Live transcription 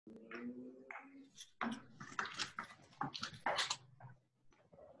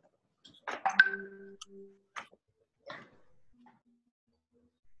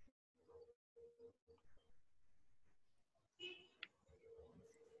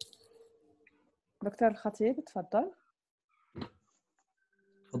دكتور خطيب تفضل.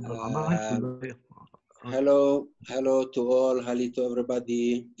 Hello to all, hello to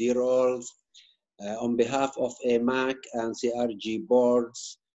everybody, dear all. On behalf of AMAAC and CRG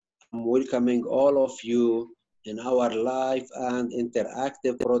boards, I'm welcoming all of you in our live and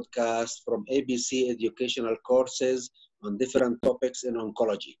interactive broadcast from ABC educational courses on different topics in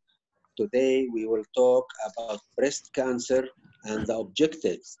oncology. Today, we will talk about breast cancer, and the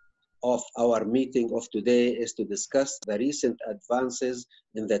objectives of our meeting of today is to discuss the recent advances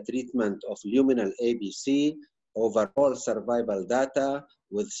in the treatment of luminal ABC, overall survival data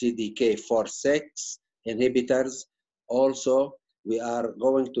with CDK4/6 inhibitors. Also, we are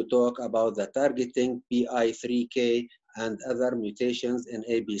going to talk about the targeting PI3K and other mutations in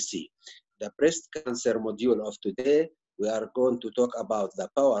ABC. The breast cancer module of today, we are going to talk about the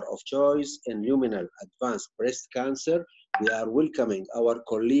power of choice in luminal advanced breast cancer. We are welcoming our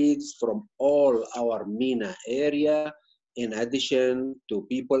colleagues from all our MENA area, in addition to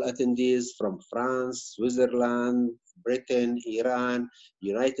people attendees from France, Switzerland, Britain, Iran,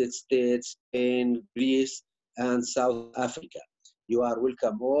 United States, Spain, Greece, and South Africa. You are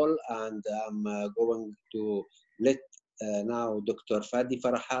welcome all, and I'm going to let now Dr. Fadi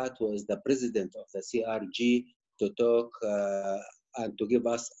Farhat, who is the president of the CRG, to talk and to give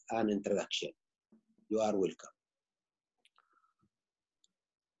us an introduction. You are welcome.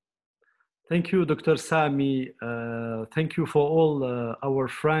 Thank you, Dr. Sami. Thank you for all our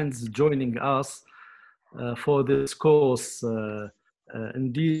friends joining us for this course.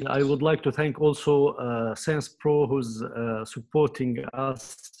 Indeed, I would like to thank also SciencePRO, who's supporting us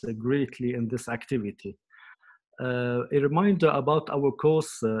greatly in this activity. A reminder about our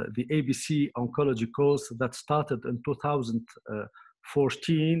course, the ABC Oncology course that started in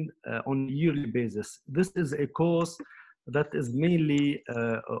 2014 on a yearly basis. This is a course that is mainly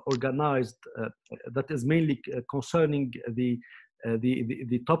organized, that is mainly concerning the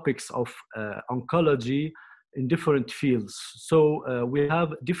topics of oncology in different fields. So we have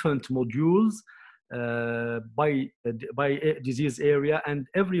different modules by disease area, and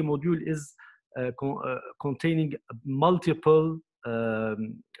every module is containing multiple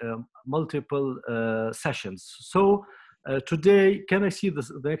sessions. So today, can I see the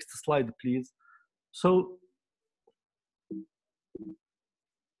next slide, please? So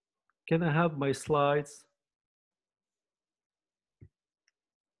can I have my slides?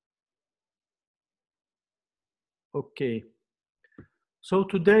 Okay. So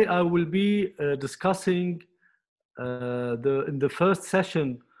today I will be discussing in the first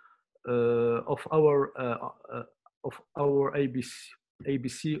session of our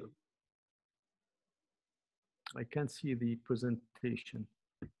ABC. I can't see the presentation.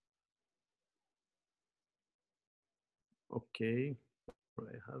 Okay,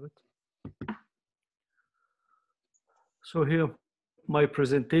 I have it. So here, my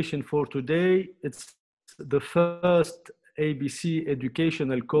presentation for today. It's the first ABC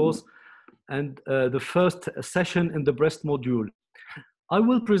educational course and the first session in the breast module. I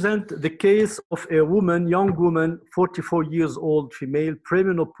will present the case of a woman, young woman, 44 years old, female,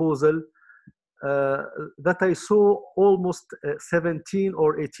 premenopausal, that I saw almost 17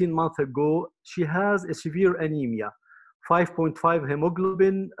 or 18 months ago. She has a severe anemia, 5.5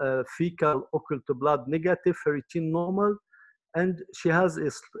 hemoglobin, fecal occult blood negative, ferritin normal, and she has a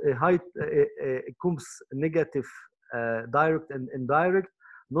high CUMS negative, direct and indirect,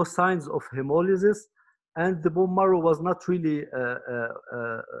 no signs of hemolysis, and the bone marrow was not really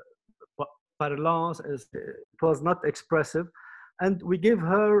paralyzed, it was not expressive, and we gave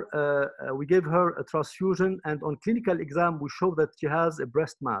her a transfusion, and on clinical exam we show that she has a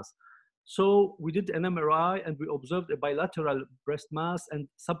breast mass. So we did an MRI and we observed a bilateral breast mass and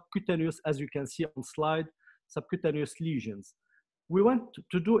subcutaneous, as you can see on slide, subcutaneous lesions. We went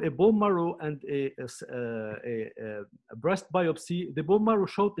to do a bone marrow and a breast biopsy. The bone marrow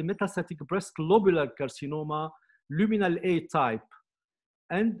showed a metastatic breast globular carcinoma, luminal A type.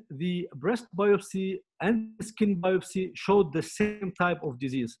 And the breast biopsy and skin biopsy showed the same type of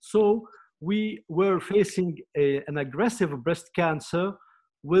disease. So we were facing an aggressive breast cancer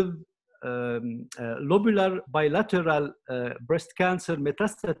with lobular bilateral breast cancer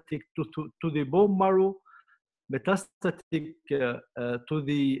metastatic to the bone marrow, metastatic to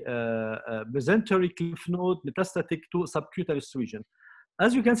the mesenteric lymph node, metastatic to subcutaneous region.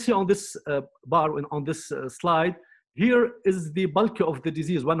 As you can see on this bar, on this slide, Here is the bulk of the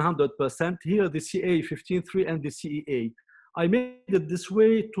disease, 100%. Here, the CA15-3 and the CEA. I made it this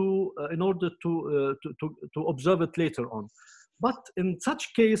way in order to observe it later on. But in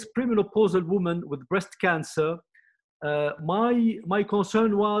such case, premenopausal woman with breast cancer, my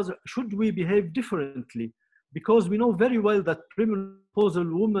concern was, should we behave differently? Because we know very well that premenopausal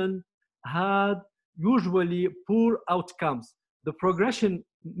women had usually poor outcomes. The progression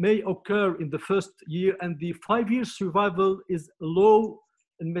may occur in the first year, and the 5-year survival is low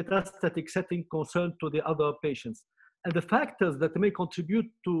in metastatic setting compared to the other patients. And the factors that may contribute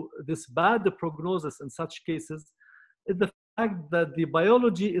to this bad prognosis in such cases is the fact that the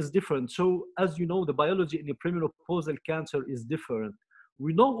biology is different. So as you know, the biology in the premenopausal cancer is different.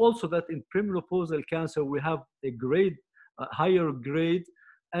 We know also that in premenopausal cancer, we have a higher grade,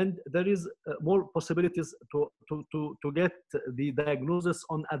 and there is more possibilities to get the diagnosis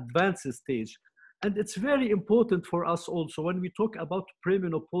on advanced stage. And it's very important for us also when we talk about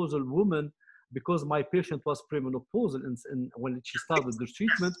premenopausal women, because my patient was premenopausal when she started the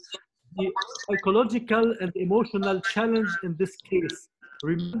treatment, the psychological and emotional challenge in this case.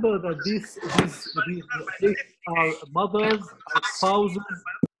 Remember that these patients are mothers, are spouses,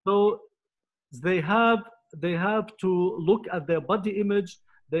 so they have to look at their body image,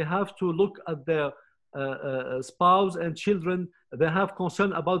 they have to look at their spouse and children, they have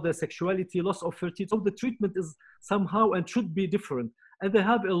concern about their sexuality, loss of fertility. So the treatment is somehow and should be different. And they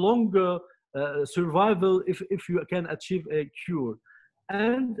have a longer survival if you can achieve a cure.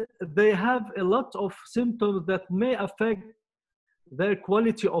 And they have a lot of symptoms that may affect their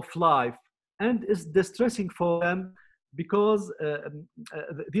quality of life, and is distressing for them because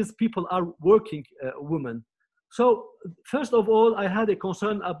these people are working women. So first of all, I had a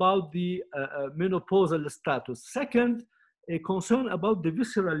concern about the menopausal status. Second, a concern about the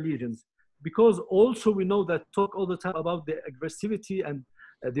visceral lesions, because also we know that talk all the time about the aggressivity and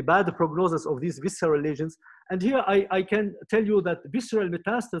the bad prognosis of these visceral lesions. And here I can tell you that visceral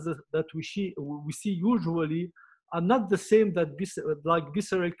metastases that we see usually are not the same that like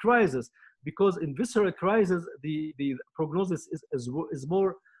visceral crisis, because in visceral crisis, the prognosis is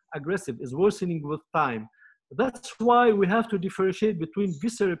more aggressive, is worsening with time. That's why we have to differentiate between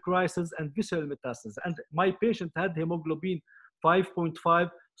visceral crisis and visceral metastasis. And my patient had hemoglobin 5.5.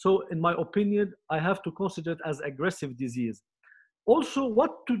 So in my opinion, I have to consider it as aggressive disease. Also,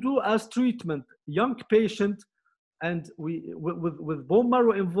 what to do as treatment? Young patient, and with bone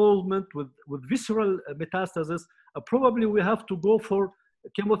marrow involvement, with visceral metastasis, probably we have to go for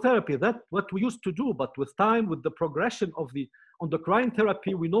chemotherapy. That's what we used to do, but with time, with the progression of the endocrine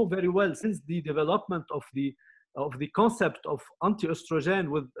therapy, we know very well since the development of the concept of anti-estrogen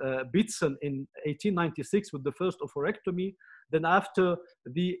with Beatson in 1896 with the first oophorectomy, then after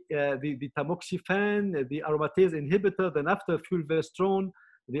the tamoxifen, the aromatase inhibitor, then after fulvestrant,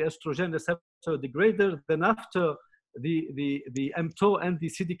 the estrogen receptor degrader, then after the mTOR and the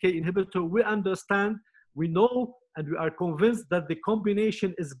CDK inhibitor, we understand, we know, and we are convinced that the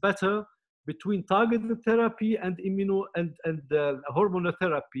combination is better between targeted therapy and hormonal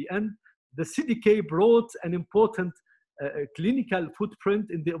therapy. And the CDK brought an important clinical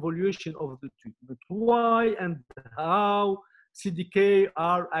footprint in the evaluation of the treatment. Why and how CDK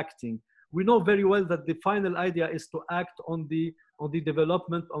are acting? We know very well that the final idea is to act on the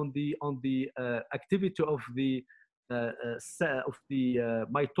development, on the activity of the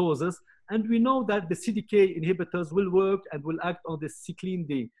mitosis, and we know that the CDK inhibitors will work and will act on the cyclin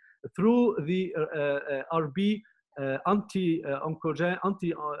D through the RB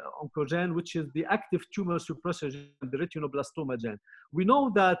anti-oncologen, which is the active tumor suppressor gene, the retinoblastoma gene. We know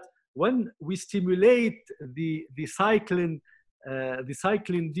that when we stimulate the cyclin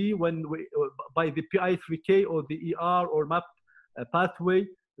D by the PI3K or the ER or MAP pathway,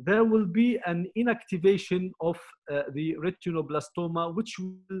 there will be an inactivation of the retinoblastoma, which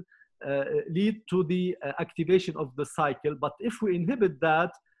will lead to the activation of the cycle. But if we inhibit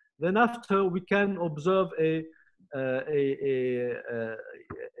that, then after we can observe an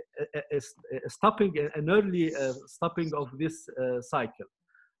early stopping of this cycle.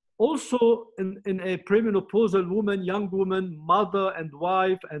 Also, in a premenopausal woman, young woman, mother and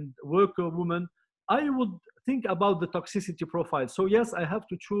wife and worker woman, I would think about the toxicity profile. So yes, I have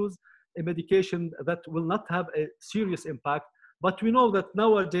to choose a medication that will not have a serious impact. But we know that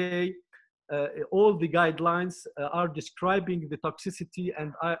nowadays, all the guidelines are describing the toxicity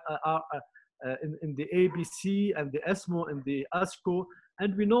and in the ABC and the ESMO and the ASCO.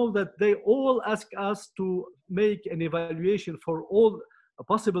 And we know that they all ask us to make an evaluation for all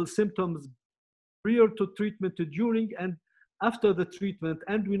possible symptoms prior to treatment, during and after the treatment.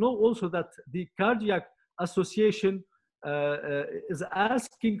 And we know also that the cardiac Association is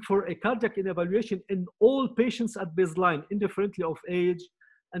asking for a cardiac evaluation in all patients at baseline, indifferently of age,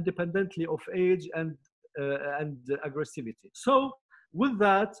 independently of age and aggressivity. So with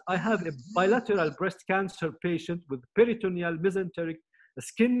that, I have a bilateral breast cancer patient with peritoneal, mesenteric,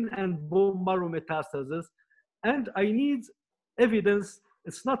 skin and bone marrow metastasis, and I need evidence.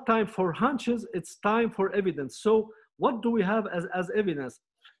 It's not time for hunches, it's time for evidence. So what do we have as evidence?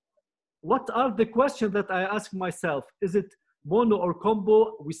 What are the questions that I ask myself? Is it mono or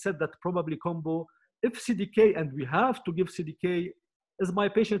combo? We said that probably combo. If CDK, and we have to give CDK, is my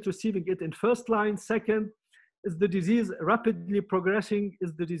patient receiving it in first line? Second, is the disease rapidly progressing?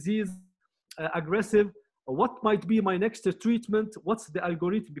 Is the disease aggressive? What might be my next treatment? What's the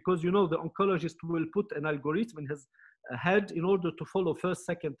algorithm? Because you know the oncologist will put an algorithm in his head in order to follow first,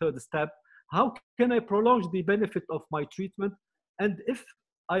 second, third step. How can I prolong the benefit of my treatment? And if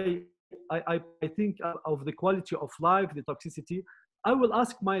I think of the quality of life, the toxicity, I will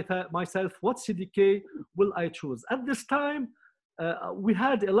ask myself, what CDK will I choose? At this time, we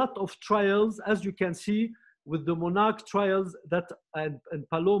had a lot of trials, as you can see, with the MONARCH trials that and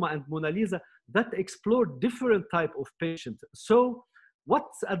Paloma and Mona Lisa that explore different type of patients. So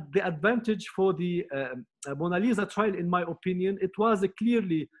what's the advantage for the Mona Lisa trial, in my opinion? It was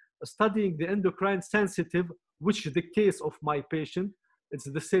clearly studying the endocrine sensitive, which is the case of my patient. It's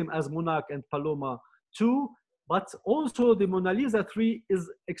the same as MONARCH and Paloma 2, but also the Mona Lisa 3 is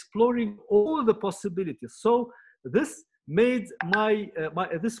exploring all the possibilities. So this made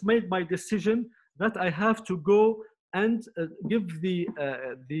my decision that I have to go and give the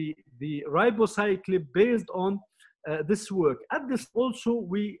ribociclib based on this work. At this also,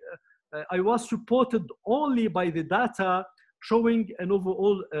 I was supported only by the data showing an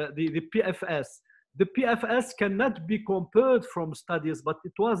overall the PFS. The PFS cannot be compared from studies, but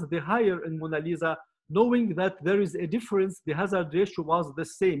it was the higher in Mona Lisa, knowing that there is a difference. The hazard ratio was the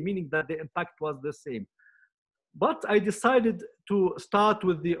same, meaning that the impact was the same. But I decided to start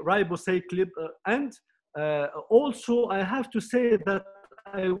with the ribociclib, and also I have to say that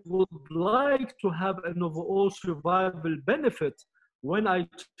I would like to have an overall survival benefit when I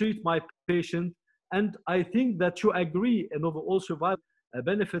treat my patient, and I think that you agree an overall survival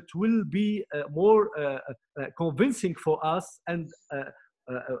benefit will be more convincing for us, and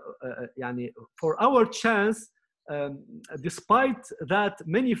for our chance, despite that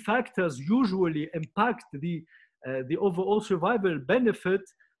many factors usually impact the overall survival benefit,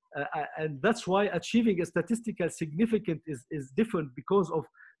 and that's why achieving a statistical significance is different because of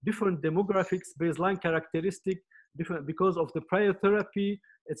different demographics, baseline characteristic, different because of the prior therapy,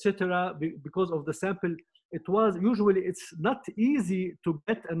 etc., because of the sample. It was usually, it's not easy to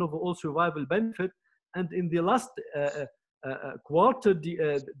get an overall survival benefit, and in the last quarter,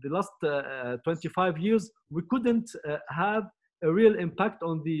 the last 25 years, we couldn't have a real impact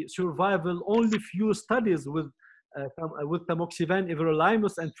on the survival. Only few studies with tamoxifen,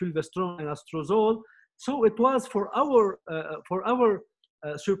 everolimus, and fulvestrant and astrozole. So it was for our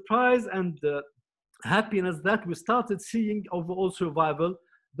surprise and happiness that we started seeing overall survival.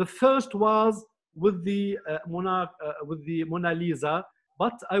 The first was with the Mona Lisa,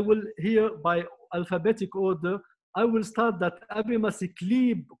 but I will here by alphabetic order. I will start that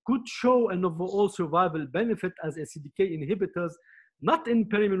abemaciclib could show an overall survival benefit as a CDK inhibitors, not in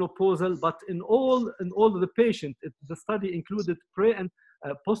perimenopausal, but in all the patients. The study included pre and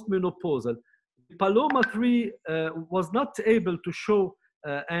postmenopausal. Paloma 3 was not able to show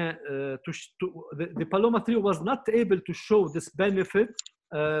the Paloma 3 was not able to show this benefit,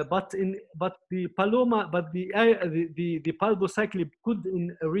 but the palbociclib could,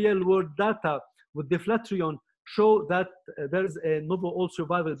 in real world data with deflatrion, show that there is a overall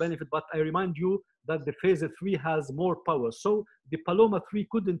survival benefit. But I remind you that the phase 3 has more power. So the Paloma 3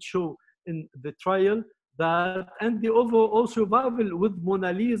 couldn't show in the trial that, and the overall survival with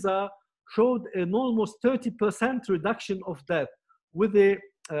Mona Lisa showed an almost 30% reduction of death with a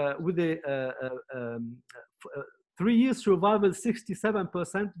 3-year survival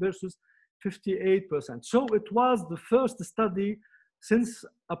 67% versus 58%. So it was the first study since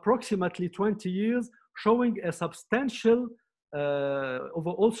approximately 20 years showing a substantial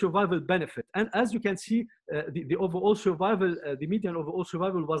overall survival benefit. And as you can see, the overall survival, the median overall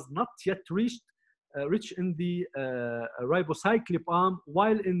survival was not yet reached in the ribociclib arm,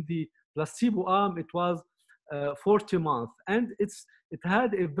 while in the placebo arm it was 40 months. And it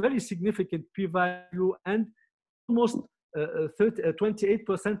had a very significant p-value and almost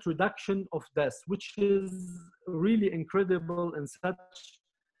 28% reduction of deaths, which is really incredible in such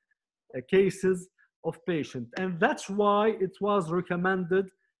cases of patients. And that's why it was recommended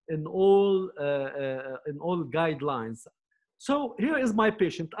in all guidelines. So here is my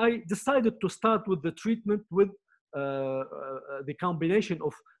patient. I decided to start with the treatment with the combination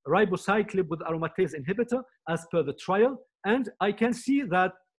of ribociclib with aromatase inhibitor as per the trial. And I can see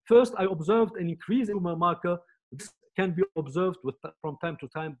that first I observed an increase in tumor marker. This can be observed from time to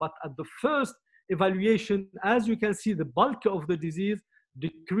time, but at the first evaluation, as you can see, the bulk of the disease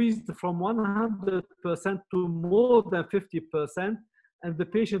decreased from 100% to more than 50%, and the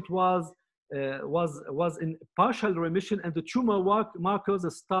patient was in partial remission, and the tumor markers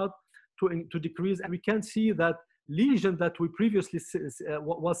start to decrease, and we can see that lesion that we previously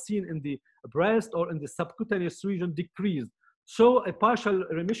was seen in the breast or in the subcutaneous region decreased. So a partial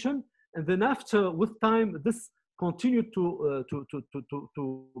remission, and then after, with time, this continued to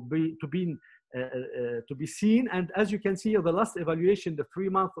be seen. And as you can see, the last evaluation, the 3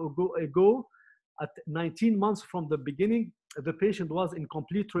 months ago, at 19 months from the beginning, the patient was in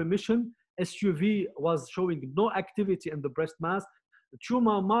complete remission. SUV was showing no activity in the breast mass. The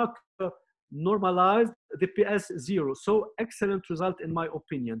tumor marker normalized, the PS 0. So excellent result in my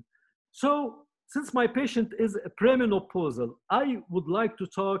opinion. So since my patient is premenopausal, I would like to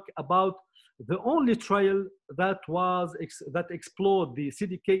talk about the only trial that explored the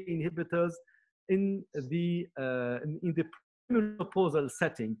CDK inhibitors in the premenopausal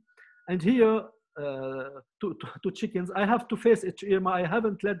setting. And here, to chickens, I have to face it, Irma. I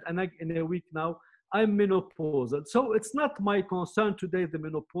haven't laid an egg in a week now. I'm menopausal. So it's not my concern today, the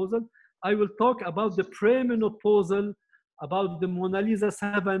menopausal. I will talk about the premenopausal, about the Mona Lisa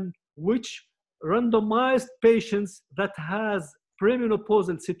 7, which randomized patients that has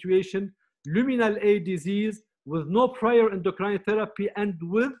premenopausal situation, luminal A disease with no prior endocrine therapy and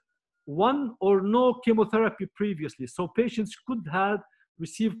with one or no chemotherapy previously. So patients could have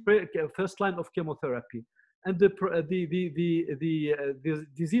received first line of chemotherapy. And the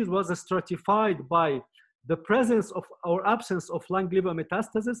disease was stratified by the presence of or absence of lung liver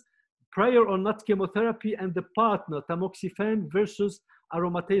metastasis, prior or not chemotherapy, and the partner, tamoxifen versus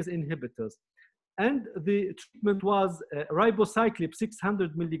aromatase inhibitors. And the treatment was ribociclib,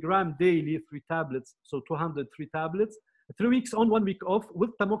 600 milligram daily, 3 tablets, so 203 tablets, 3 weeks on, 1 week off,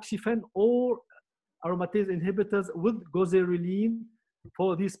 with tamoxifen or aromatase inhibitors with goserelin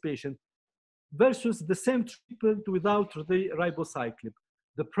for these patients, versus the same treatment without the ribociclib.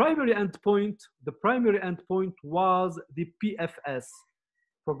 The primary endpoint was the PFS,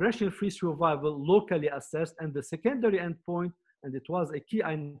 progression-free survival, locally assessed, and the secondary endpoint, and it was a key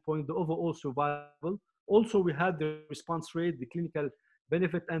endpoint, the overall survival. Also, we had the response rate, the clinical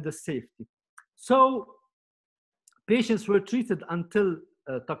benefit, and the safety. So patients were treated until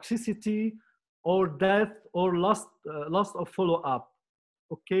toxicity or death or loss of follow-up,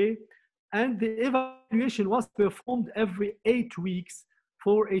 okay? And the evaluation was performed every 8 weeks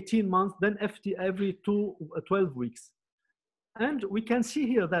for 18 months, then every 12 weeks. And we can see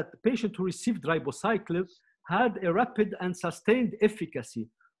here that the patient who received ribociclib had a rapid and sustained efficacy.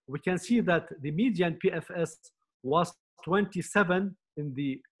 We can see that the median PFS was 27 in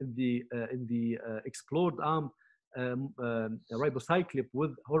the explored arm, ribociclib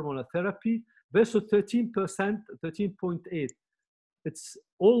with hormonal therapy, versus 13%, 13.8. It's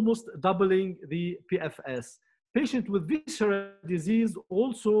almost doubling the PFS. Patient with visceral disease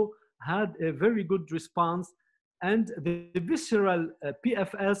also had a very good response, and the visceral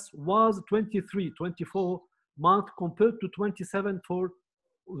PFS was 24 months compared to 27 for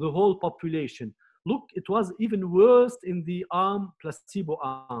the whole population. Look, it was even worse in the placebo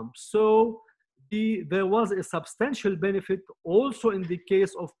arm. So there was a substantial benefit also in the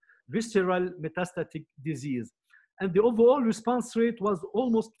case of visceral metastatic disease. And the overall response rate was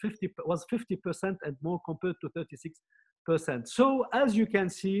almost 50% and more compared to 36%. So as you can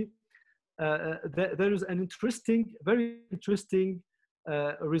see, there is an very interesting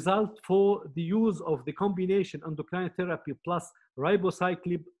result for the use of the combination endocrine therapy plus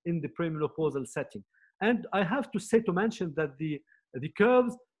ribociclib in the premenopausal setting. And I have to mention that the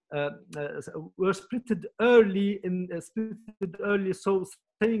curves were splitted early, so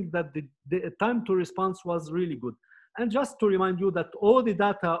saying that the time to response was really good. And just to remind you that all the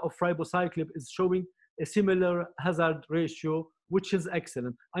data of ribociclib is showing a similar hazard ratio, which is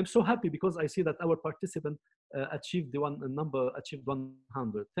excellent. I'm so happy because I see that our participant achieved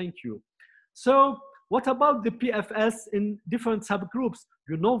 100. Thank you. So what about the PFS in different subgroups?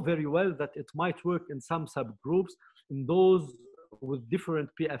 You know very well that it might work in some subgroups, in those with different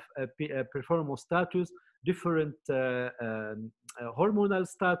performance status, different hormonal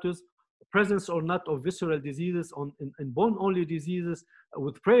status, presence or not of visceral diseases in bone-only diseases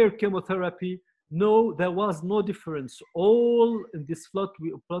with prior chemotherapy, No, there was no difference. All in this plot,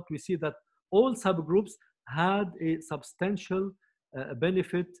 we see that all subgroups had a substantial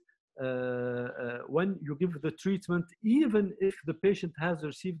benefit when you give the treatment, even if the patient has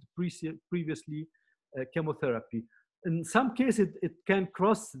received previously chemotherapy. In some cases, it can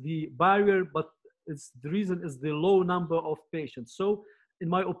cross the barrier, but the reason is the low number of patients. So, in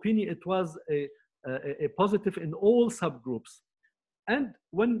my opinion, it was a positive in all subgroups. And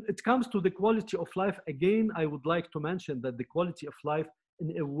when it comes to the quality of life, again, I would like to mention that the quality of life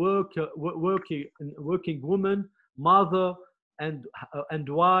in a working woman, mother, and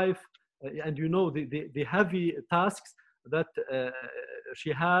wife, and you know the heavy tasks that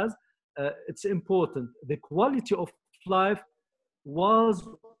she has, it's important. The quality of life was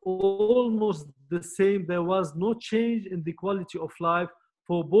almost the same. There was no change in the quality of life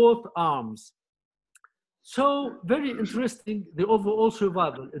for both arms. So very interesting, the overall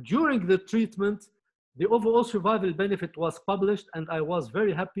survival. During the treatment, the overall survival benefit was published, and I was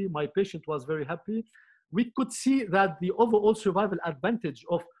very happy. My patient was very happy. We could see that the overall survival advantage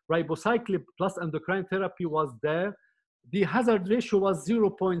of ribociclib plus endocrine therapy was there. The hazard ratio was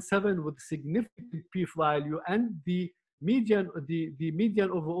 0.7 with significant p-value, and the median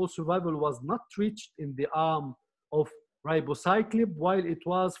overall survival was not reached in the arm of ribociclib, while it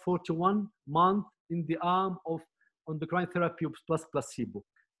was 41 months in the arm of endocrine therapy plus placebo.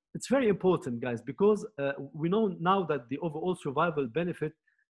 It's very important, guys, because we know now that the overall survival benefit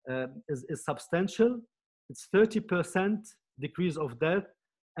is substantial. It's 30% decrease of death,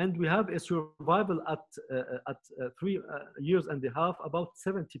 and we have a survival at 3 years and a half, about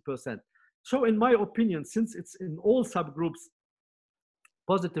 70%. So in my opinion, since it's in all subgroups,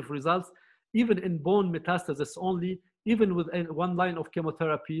 positive results, even in bone metastasis only, even with one line of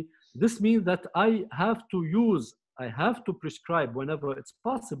chemotherapy, this means that I have to prescribe whenever it's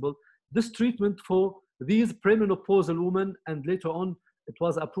possible this treatment for these premenopausal women, and later on it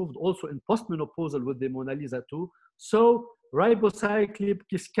was approved also in postmenopausal with the Mona Lisa 2. So ribociclib,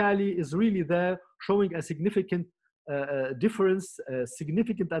 Kisqali is really there, showing a significant difference,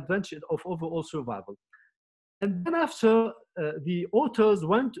 significant advantage of overall survival. And then after, the authors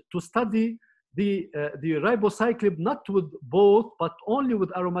went to study the ribociclib, not with both, but only with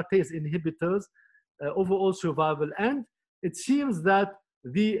aromatase inhibitors, overall survival. And it seems that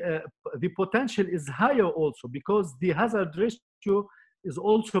the potential is higher also, because the hazard ratio is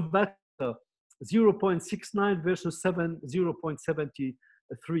also better, 0.69 versus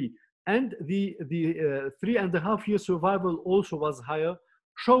 0.73. And the 3.5-year survival also was higher,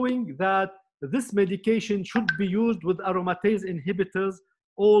 showing that this medication should be used with aromatase inhibitors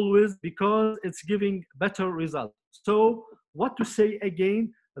always, because it's giving better results. So what to say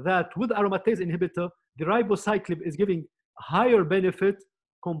again, that with aromatase inhibitor, the ribociclib is giving higher benefit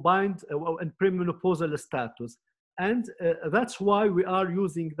combined in premenopausal status. And that's why we are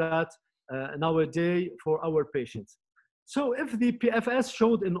using that nowadays for our patients. So if the PFS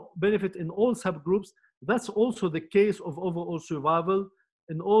showed benefit in all subgroups, that's also the case of overall survival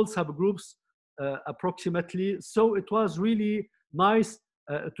in all subgroups approximately. So it was really nice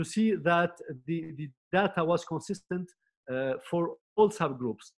to see that the data was consistent for all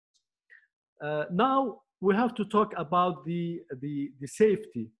subgroups. Now we have to talk about the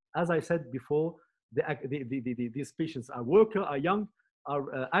safety. As I said before, these patients are worker, are young,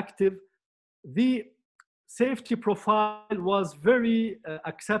 are active. The safety profile was very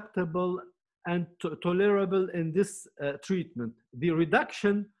acceptable and tolerable in this treatment. The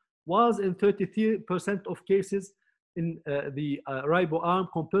reduction was in 33% of cases in the ribo arm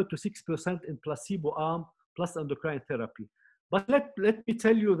compared to 6% in placebo arm plus endocrine therapy. But let me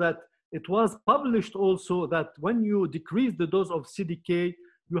tell you that it was published also that when you decrease the dose of CDK,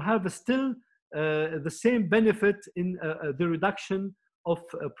 you have still the same benefit in the reduction of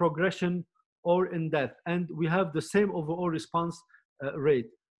progression or in death. And we have the same overall response rate.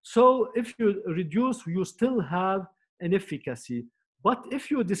 So if you reduce, you still have an efficacy. But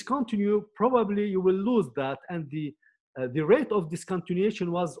if you discontinue, probably you will lose that. And the rate of discontinuation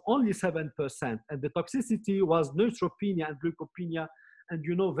was only 7%. And the toxicity was neutropenia and leukopenia. And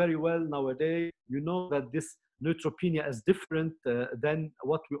you know very well nowadays, you know that this neutropenia is different than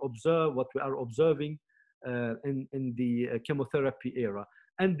what we are observing in the chemotherapy era.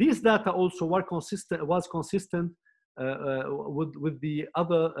 And these data also was consistent with the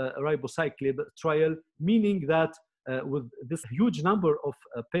other ribociclib trial, meaning that with this huge number of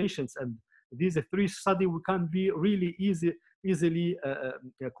patients and these 3 studies, we can be really easily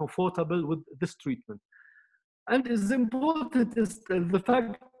comfortable with this treatment. And it's important is the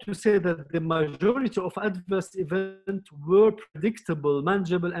fact to say that the majority of adverse events were predictable,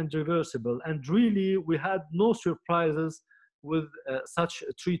 manageable, and reversible. And really, we had no surprises with such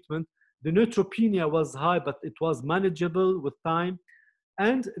treatment. The neutropenia was high, but it was manageable with time.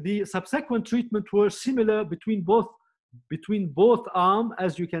 And the subsequent treatment were similar between both arms.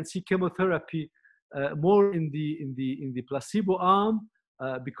 As you can see, chemotherapy more in the placebo arm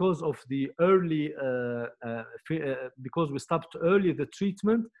because of the early because we stopped early the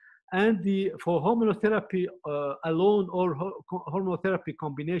treatment, and for hormonotherapy alone or hormonotherapy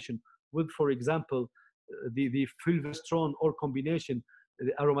combination with, for example, the fulvestrant or combination,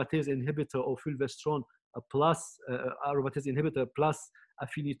 the aromatase inhibitor or fulvestrant plus aromatase inhibitor plus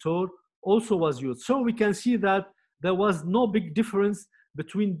afinitor also was used. So we can see that there was no big difference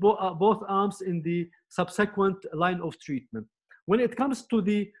between both arms in the subsequent line of treatment. When it comes to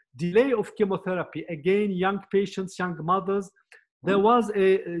the delay of chemotherapy, again, young patients, young mothers, there was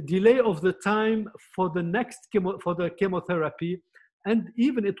a delay of the time for the chemotherapy, and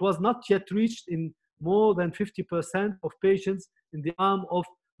even it was not yet reached in more than 50% of patients in the arm of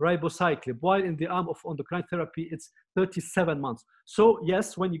ribociclib, while in the arm of endocrine therapy, it's 37 months. So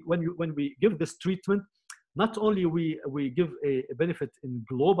yes, when we give this treatment, not only we give a benefit in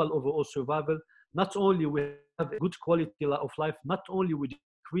global overall survival, not only we have a good quality of life, not only we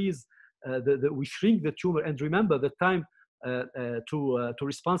decrease, we shrink the tumor, and remember the time to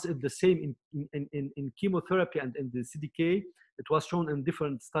response is the same in chemotherapy and in the CDK. It was shown in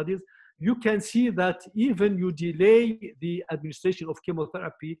different studies. You can see that even you delay the administration of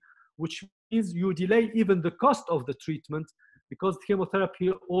chemotherapy, which means you delay even the cost of the treatment, because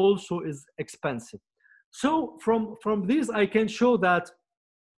chemotherapy also is expensive. So from this, I can show that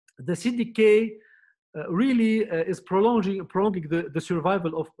the CDK really is prolonging the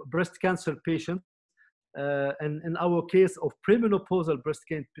survival of breast cancer patients, and in our case of premenopausal breast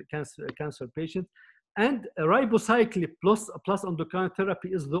cancer patients. And ribociclib plus endocrine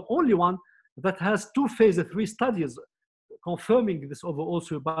therapy is the only one that has 2 phase 3 studies confirming this overall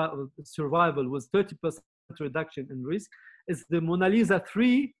survival with 30% reduction in risk. It's the Mona Lisa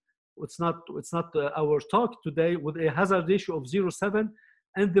 3. It's not our talk today, with a hazard ratio of 0.7,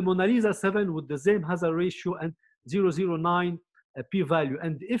 and the Mona Lisa 7 with the same hazard ratio and 0.09 p-value.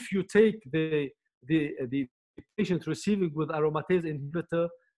 And if you take the patient receiving with aromatase inhibitor,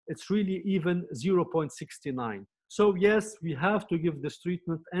 it's really even 0.69. So yes, we have to give this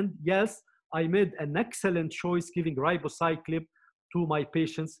treatment. And yes, I made an excellent choice giving ribociclib to my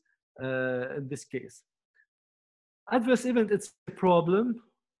patients in this case. Adverse event, it's a problem.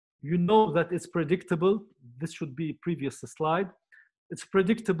 You know that it's predictable. This should be previous slide. It's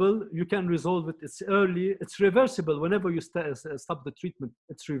predictable. You can resolve it. It's early. It's reversible. Whenever you stop the treatment,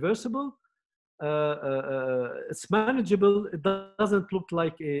 it's reversible. It's manageable. It doesn't look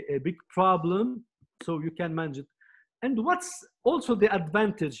like a big problem, so you can manage it. And what's also the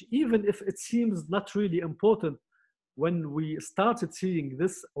advantage, even if it seems not really important when we started seeing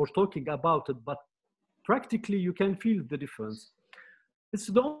this or talking about it, but practically you can feel the difference. It's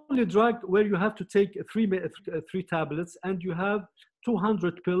the only drug where you have to take three tablets, and you have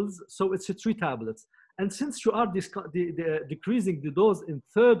 200 pills, so it's 3 tablets. And since you are decreasing the dose in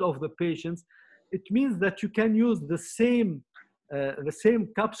 1/3 of the patients, it means that you can use the same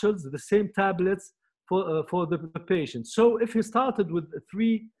capsules, the same tablets for the patient. So if he started with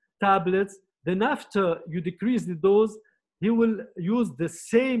 3 tablets, then after you decrease the dose, he will use the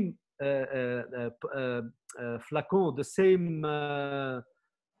same flacon, the same,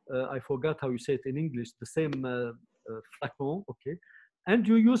 I forgot how you say it in English, the same flacon, okay? And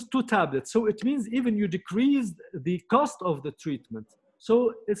you use 2 tablets. So it means even you decrease the cost of the treatment.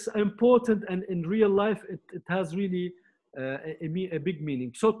 So it's important, and in real life, it has really a big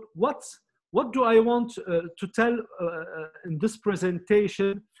meaning. So what do I want to tell in this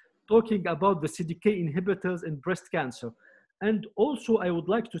presentation, talking about the CDK inhibitors in breast cancer? And also, I would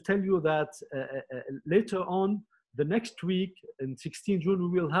like to tell you that later on, the next week, in 16 June,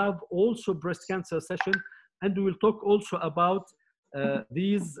 we will have also breast cancer session, and we will talk also about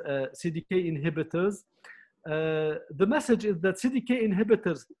these CDK inhibitors. The message is that CDK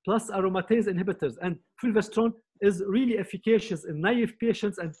inhibitors plus aromatase inhibitors and fulvestrant is really efficacious in naive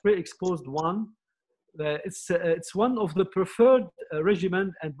patients and pre-exposed one. It's one of the preferred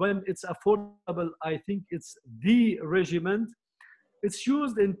regimen, and when it's affordable, I think it's the regimen. It's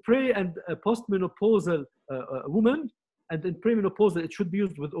used in pre- and postmenopausal women, and in premenopausal, it should be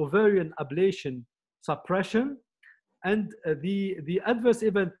used with ovarian ablation suppression. And the adverse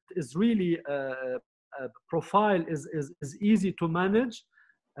event is really profile is easy to manage.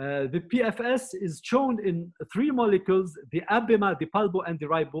 The PFS is shown in 3 molecules, the ABEMA, the PALBO, and the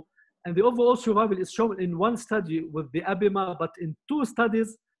RIBO. And the overall survival is shown in 1 study with the ABEMA, but in 2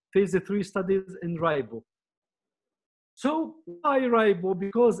 studies, phase 3 studies in RIBO. So why RIBO?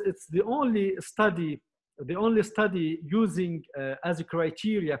 Because it's the only study using as a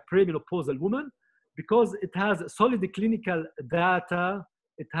criteria premenopausal woman, because it has solid clinical data.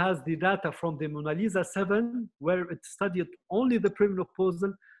 It has the data from the Mona Lisa 7, where it studied only the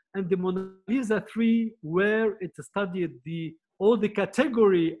premenopausal, and the Mona Lisa 3, where it studied all the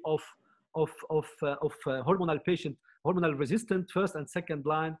category of hormonal patient, hormonal resistant first and second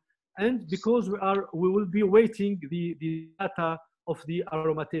line. And because we will be waiting the data of the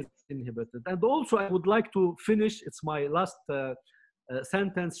aromatase inhibitor. And also I would like to finish, it's my last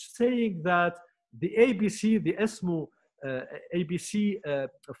sentence, saying that the ABC, the ESMO ABC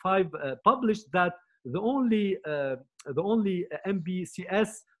 5 published that the only MBCS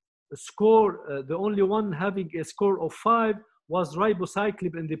score, the only one having a score of 5 was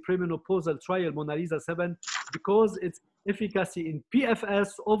ribociclib in the premenopausal trial Mona Lisa 7, because its efficacy in PFS,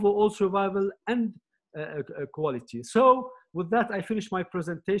 overall survival, and quality. So with that, I finish my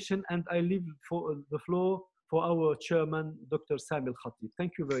presentation and I leave the floor for our chairman, Dr. Sami Khatib.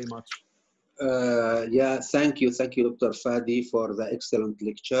 Thank you very much. Yeah, thank you, Dr. Fadi, for the excellent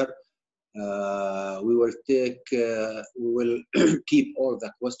lecture. We will keep all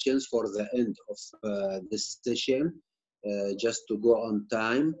the questions for the end of this session, just to go on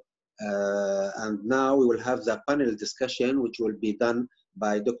time. And now we will have the panel discussion, which will be done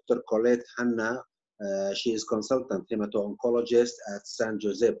by Dr. Colette Hanna. She is consultant hemato-oncologist at St.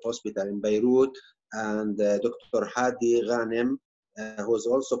 Joseph Hospital in Beirut, and Dr. Hady Ghanem, who is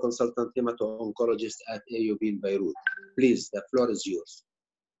also consultant hemato-oncologist at AUB in Beirut. Please, the floor is yours.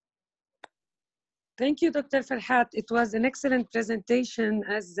 Thank you, Dr. Farhat. It was an excellent presentation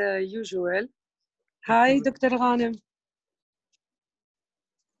as usual. Hi, Dr. Ghanem.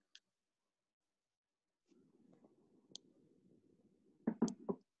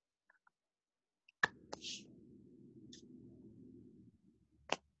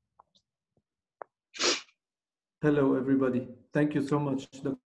 Hello, everybody. Thank you so much,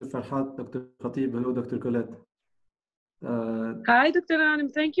 Dr. Farhat, Dr. Khatib. Hello, Dr. Colette. Hi, Dr.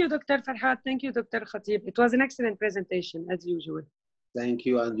 Ghanem. Thank you, Dr. Farhat. Thank you, Dr. Khatib. It was an excellent presentation, as usual. Thank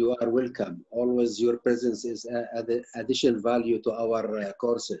you, and you are welcome. Always your presence is additional value to our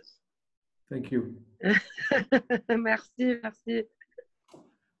courses. Thank you. Merci, merci.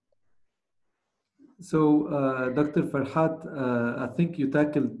 So, Dr. Farhat, I think you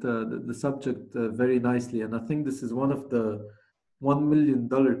tackled the subject very nicely, and I think this is one of the $1 million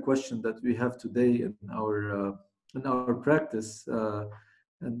question that we have today in our practice.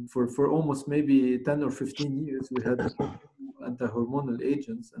 And for almost maybe 10 or 15 years, we had anti-hormonal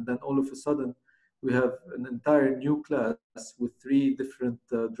agents, and then all of a sudden, we have an entire new class with 3 different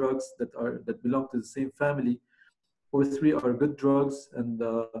drugs that belong to the same family, or 3 are good drugs and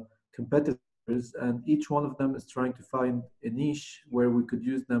competitors, and each one of them is trying to find a niche where we could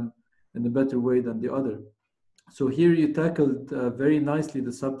use them in a better way than the other. So here you tackled very nicely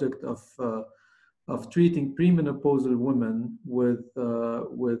the subject of treating premenopausal women with a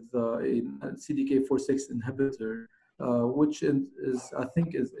CDK4/6 inhibitor, which is I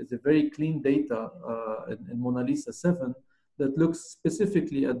think is a very clean data in Mona Lisa 7 that looks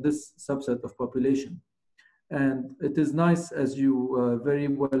specifically at this subset of population. And it is nice, as you very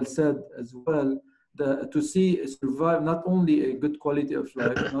well said as well, to see survive not only a good quality of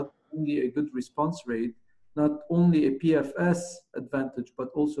life, not only a good response rate, not only a PFS advantage, but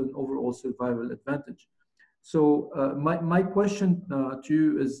also an overall survival advantage. So my question to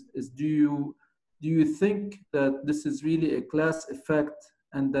you is do you think that this is really a class effect,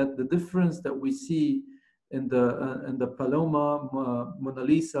 and that the difference that we see in the Paloma, Mona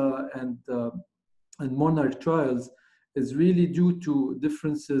Lisa, and Monarch trials is really due to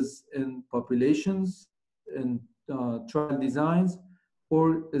differences in populations, in trial designs, or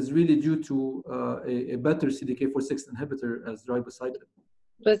is really due to a better CDK4/6 inhibitor as ribociclib?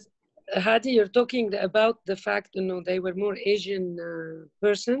 But Hady, you're talking about the fact, they were more Asian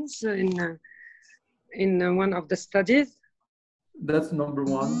persons in one of the studies. That's number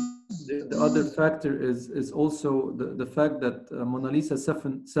one. The other factor is also the fact that Mona Lisa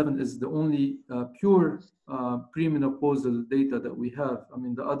 7 is the only pure premenopausal data that we have. I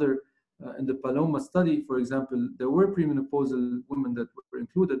mean, the other, in the Paloma study, for example, there were premenopausal women that were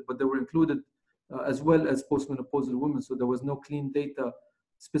included, but they were included as well as postmenopausal women. So there was no clean data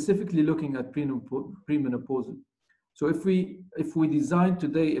specifically looking at premenopausal. So if we design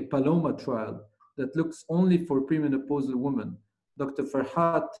today a Paloma trial that looks only for premenopausal women, Dr.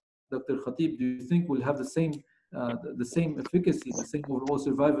 Farhat, Dr. Khatib, do you think we'll have the same efficacy, the same overall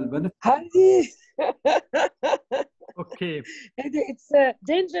survival benefit? Hady. Okay. It's a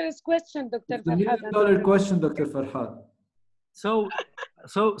dangerous question, Dr. It's the Farhat. $1 million question, Dr. Farhat. So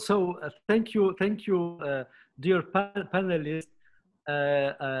thank you, dear panelists.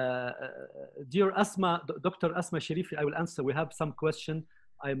 Dear Asma, Dr. Asma Sharifi, I will answer. We have some question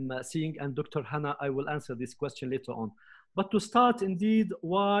I'm seeing, and Dr. Hanna, I will answer this question later on. But to start, indeed,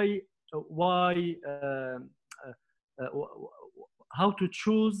 how to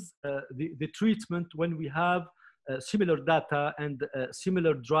choose the treatment when we have similar data and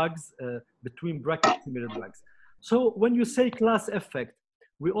similar drugs, between brackets, similar drugs. So when you say class effect,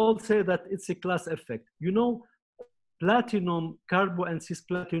 we all say that it's a class effect. You know, platinum, carbo and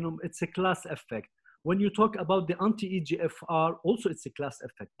cisplatinum, it's a class effect. When you talk about the anti-EGFR, also it's a class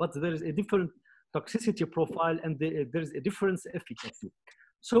effect, but there is a different toxicity profile and there is a different efficacy.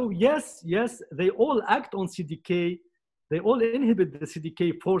 So yes, they all act on CDK. They all inhibit the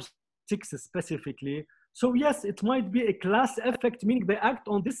CDK4/6 specifically. So yes, it might be a class effect, meaning they act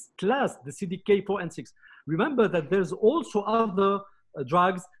on this class, the CDK4 and 6. Remember that there's also other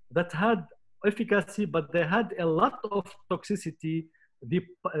drugs that had efficacy, but they had a lot of toxicity, the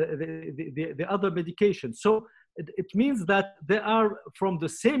other medications. So it means that they are from the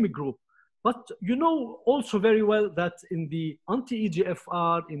same group. But you know also very well that in the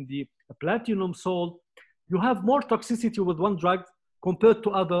anti-EGFR, in the platinum salt, you have more toxicity with one drug compared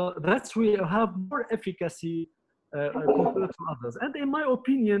to other. That's where you have more efficacy compared to others. And in my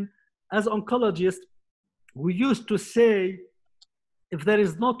opinion, as oncologists, we used to say, if there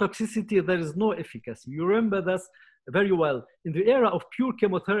is no toxicity, there is no efficacy. You remember that very well. In the era of pure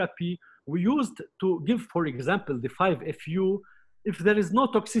chemotherapy, we used to give, for example, the 5-FU. If there is no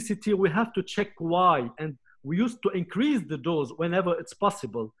toxicity, we have to check why. And we used to increase the dose whenever it's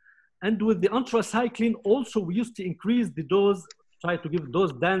possible. And with the anthracycline, also we used to increase the dose, try to give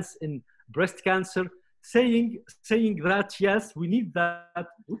dose dance in breast cancer, saying that, yes, we need that,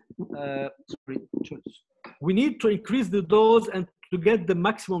 we need to increase the dose and to get the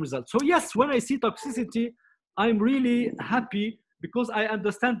maximum result. So yes, when I see toxicity, I'm really happy because I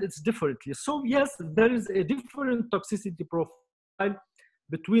understand it's differently. So yes, there is a different toxicity profile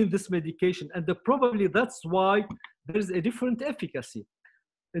between this medication, and probably that's why there is a different efficacy.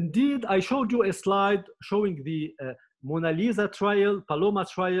 Indeed, I showed you a slide showing the Mona Lisa trial, Paloma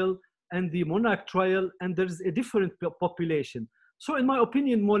trial, and the Monarch trial, and there's a different population. So in my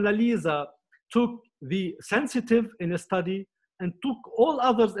opinion, Mona Lisa took the sensitive in a study and took all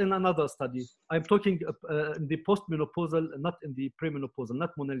others in another study. I'm talking in the postmenopausal, not in the premenopausal,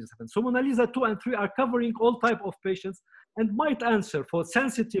 not Mona Lisa 7. So Mona Lisa 2 and 3 are covering all type of patients and might answer. For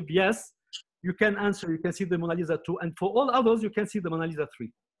sensitive, yes, you can answer, you can see the Mona Lisa 2, and for all others, you can see the Mona Lisa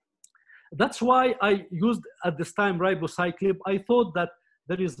 3. That's why I used at this time ribociclib. I thought that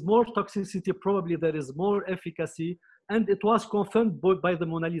there is more toxicity, probably there is more efficacy, and it was confirmed by the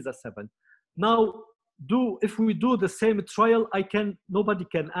Mona Lisa 7. Now, if we do the same trial, nobody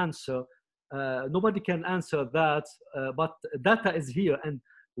can answer. Nobody can answer that, but data is here. And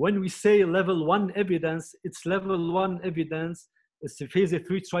when we say level 1 evidence, it's level 1 evidence. It's a phase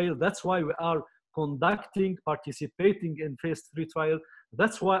 3 trial. That's why we are participating in phase 3 trial.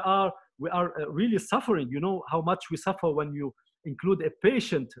 That's why we are really suffering. You know how much we suffer when you include a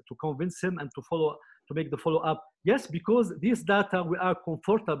patient to convince him and to make the follow-up. Yes, because this data, we are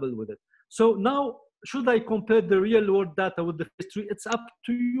comfortable with it. So now, should I compare the real world data with the phase 3? It's up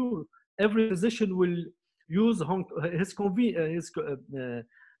to you. Every physician will use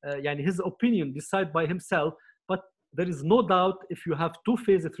his opinion, decide by himself. But there is no doubt, if you have 2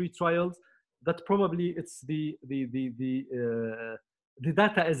 phase 3 trials, that probably it's the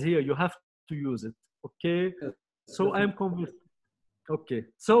data is here. You have to use it. Okay. So I am convinced. Okay.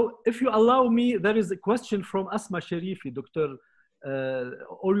 So if you allow me, there is a question from Asma Sharifi, Dr.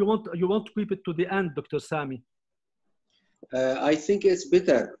 Or you want to keep it to the end, Dr. Sami? I think it's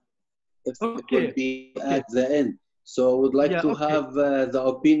better if it will be at the end. So I would like to have the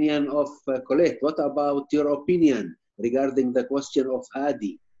opinion of Colette. What about your opinion regarding the question of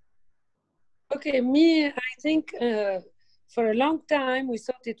Hady? Okay, I think for a long time we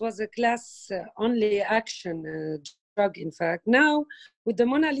thought it was a class only action drug, in fact. Now, with the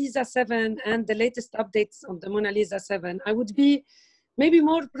Mona Lisa 7 and the latest updates on the Mona Lisa 7, I would be maybe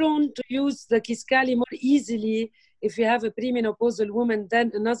more prone to use the Kisqali more easily if you have a premenopausal woman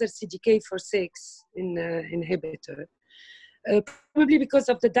than another CDK4/6 inhibitor. Probably because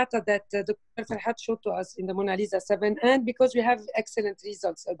of the data that Dr. Farhat showed to us in the Mona Lisa 7, and because we have excellent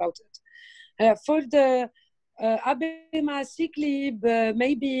results about it. For the abemaciclib,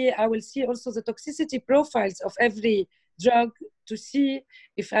 maybe I will see also the toxicity profiles of every drug to see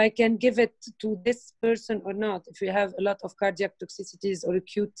if I can give it to this person or not. If you have a lot of cardiac toxicities or a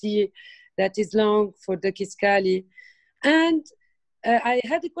QT that is long for the Kisqali. And I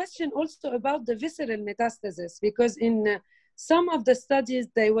had a question also about the visceral metastasis, because in some of the studies,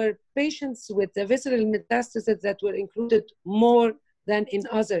 there were patients with the visceral metastasis that were included more than in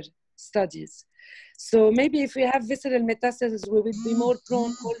other studies. So maybe if we have visceral metastasis, we will be more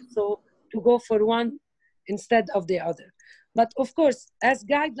prone also to go for one instead of the other. But of course, as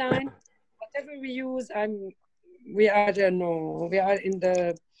guideline, whatever we use, we are in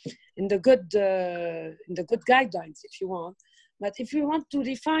the good guidelines, if you want. But if we want to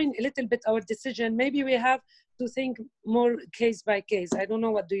refine a little bit our decision, maybe we have to think more case by case. I don't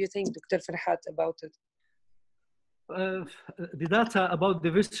know, what do you think, Dr. Farhat, about it? The data about the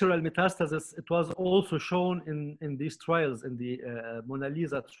visceral metastasis, it was also shown in these trials, in the Mona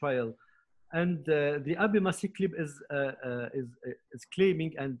Lisa trial. And the abemaciclib is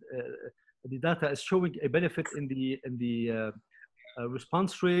claiming, and the data is showing a benefit in the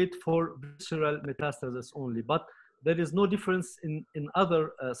response rate for visceral metastasis only. But there is no difference in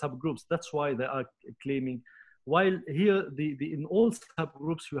other subgroups. That's why they are claiming. While here, in all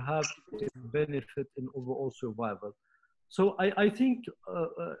subgroups, you have benefit in overall survival. So I think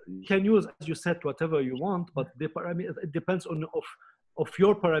you can use, as you said, whatever you want, but it depends of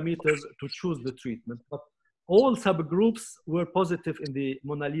your parameters to choose the treatment. But all subgroups were positive in the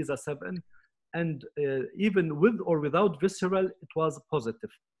Mona Lisa 7, and even with or without visceral, it was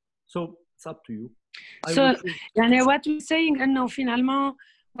positive. So it's up to you. So, what we're saying, no, finalement,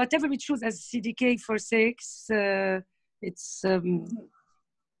 whatever we choose as CDK4/6, it's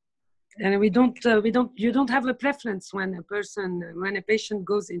and you don't have a preference when a patient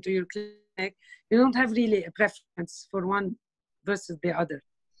goes into your clinic. You don't have really a preference for one versus the other.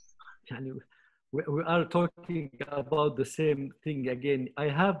 We are talking about the same thing again. I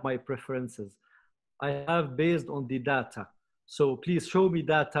have my preferences. I have based on the data. So please show me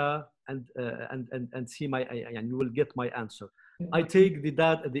data and see and you will get my answer. I take the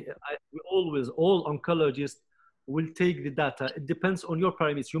data. All oncologists will take the data. It depends on your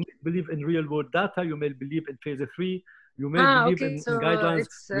parameters. You may believe in real world data. You may believe in phase 3. You may believe in guidelines.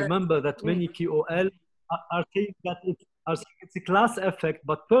 Remember that many KOL are saying that it's a class effect,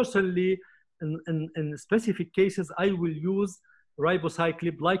 but personally, in specific cases, I will use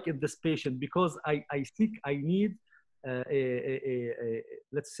ribociclib like in this patient, because I need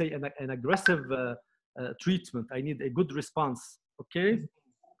let's say an aggressive treatment. I need a good response. Okay.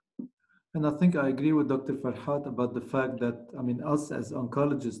 And I think I agree with Dr. Farhat about the fact that, I mean, us as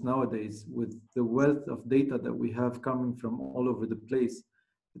oncologists nowadays, with the wealth of data that we have coming from all over the place,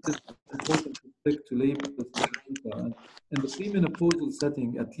 it is important to stick to labels and data. And in the premenopausal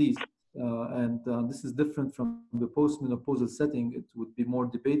setting, at least, this is different from the postmenopausal setting, it would be more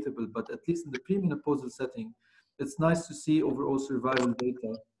debatable, but at least in the premenopausal setting, it's nice to see overall survival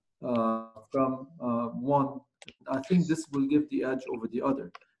data from one. I think this will give the edge over the other.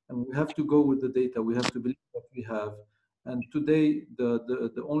 And we have to go with the data. We have to believe what we have. And today,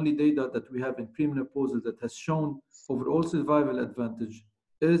 the only data that we have in premenopausal that has shown overall survival advantage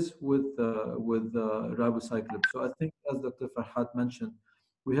is with ribociclib. So I think, as Dr. Farhat mentioned,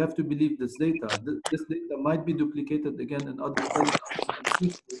 we have to believe this data. This data might be duplicated again in other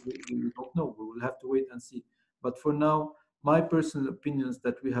studies. We don't know. We will have to wait and see. But for now, my personal opinion is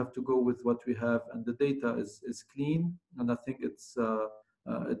that we have to go with what we have, and the data is clean. And I think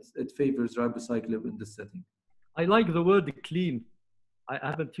it favors ribociclib in this setting. I like the word clean. I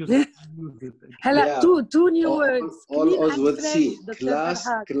haven't used it. Yeah. Two new words. Always with C.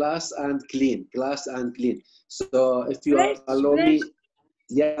 Class and clean. Class and clean. So if you allow me,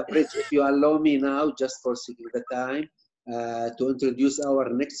 if you allow me now, just for the time, to introduce our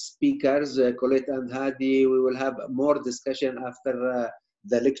next speakers, Colette and Hady. We will have more discussion after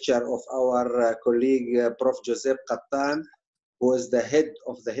the lecture of our colleague, Prof. Joseph Kattan, who is the head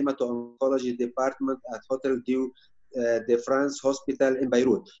of the Hemato-Oncology department at Hotel Dieu de France Hospital in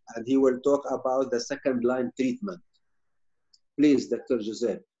Beirut. And he will talk about the second-line treatment. Please, Dr.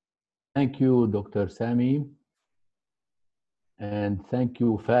 Joseph. Thank you, Dr. Sami. And thank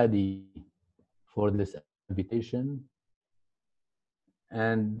you, Fadi, for this invitation.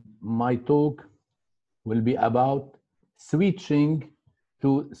 And my talk will be about switching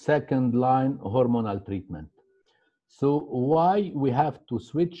to second-line hormonal treatment. So why we have to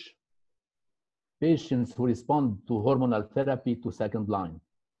switch patients who respond to hormonal therapy to second line?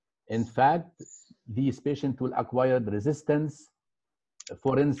 In fact, these patients will acquire resistance.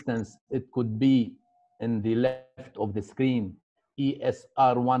 For instance, it could be in the left of the screen,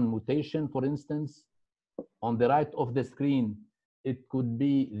 ESR1 mutation, for instance. On the right of the screen, it could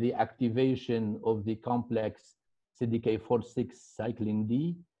be the activation of the complex CDK4/6 cyclin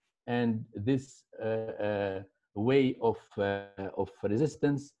D, and this way of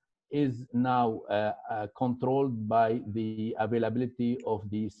resistance is now controlled by the availability of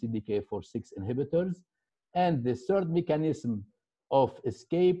the CDK4/6 inhibitors. And the third mechanism of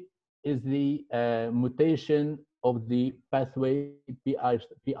escape is the mutation of the pathway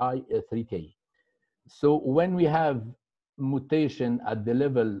PI3K. So when we have mutation at the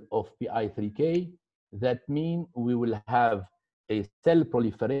level of PI3K, that means we will have a cell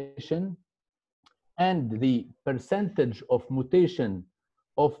proliferation, and the percentage of mutation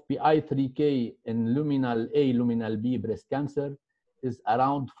of PI3K in luminal A, luminal B breast cancer is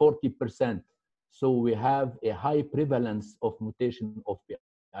around 40%. So we have a high prevalence of mutation of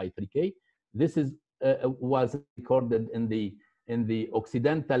PI3K. This was recorded in the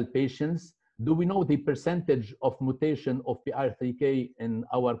Occidental patients. Do we know the percentage of mutation of PI3K in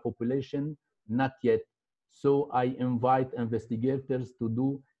our population? Not yet. So I invite investigators to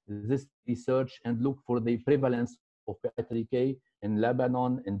do this research and look for the prevalence of PI3K in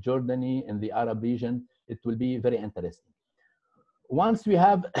Lebanon, in Jordan, in the Arab region. It will be very interesting. Once we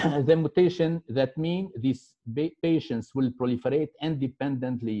have the mutation, that means these patients will proliferate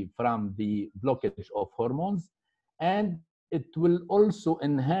independently from the blockage of hormones, and it will also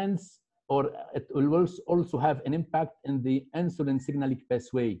enhance, or it will also have an impact in the insulin signaling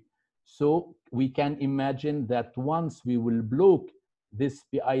pathway. So we can imagine that once we will block this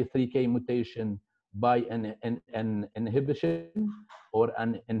PI3K mutation by an inhibition or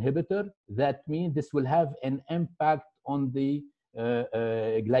an inhibitor, that means this will have an impact on the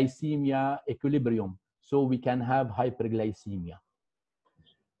glycemia equilibrium. So we can have hyperglycemia.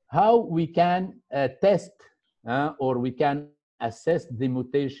 How we can test or we can assess the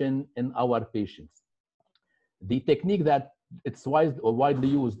mutation in our patients? The technique that it's widely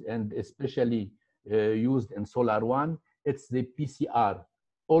used and especially used in SOLAR-1, it's the PCR.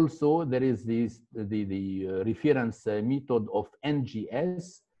 Also, there is the reference method of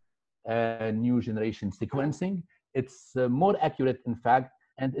NGS, new generation sequencing. It's more accurate, in fact,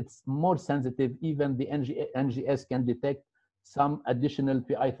 and it's more sensitive. Even the NGS can detect some additional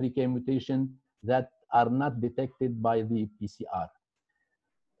PI3K mutation that are not detected by the PCR.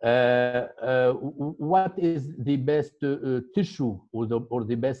 What is the best tissue or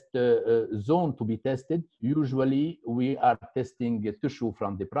the best zone to be tested? Usually we are testing tissue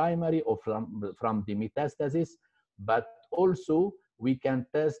from the primary or from the metastasis, but also we can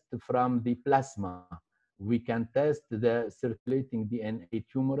test from the plasma. We can test the circulating DNA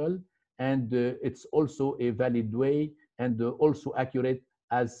tumoral, and it's also a valid way and also accurate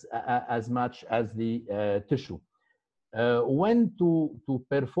as much as the tissue. When to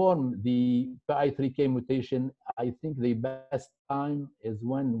perform the PI3K mutation, I think the best time is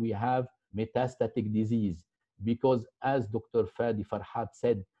when we have metastatic disease, because as Dr. Fadi Farhat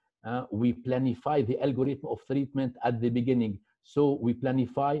said, we planify the algorithm of treatment at the beginning. So we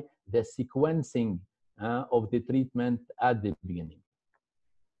planify the sequencing of the treatment at the beginning.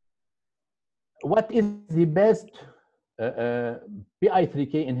 What is the best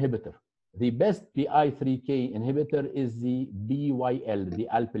PI3K inhibitor? The best PI3K inhibitor is the BYL, the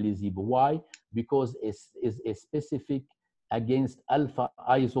alpelisib. Why? Because it is a specific against alpha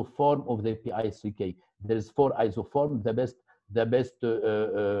isoform of the PI3K. There is 4 isoforms. The best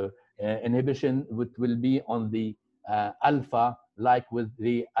inhibition will be on the alpha, like with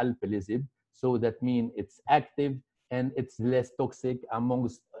the alpelisib. So that means it's active and it's less toxic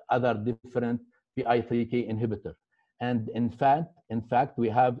amongst other different PI3K inhibitors. And in fact, we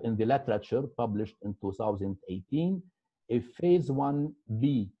have in the literature published in 2018 a phase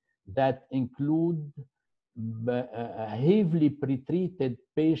 1b that include heavily pretreated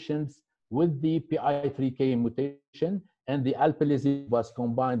patients with the PI3K mutation, and the alpelisib was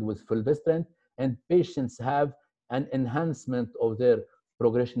combined with fulvestrant, and patients have an enhancement of their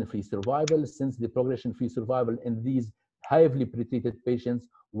progression-free survival, since the progression-free survival in these heavily pretreated patients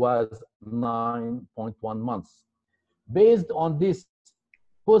was 9.1 months. Based on this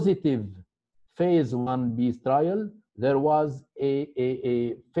positive phase 1b trial, there was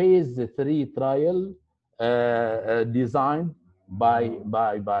a phase 3 trial designed by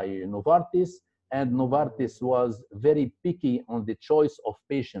Novartis, and Novartis was very picky on the choice of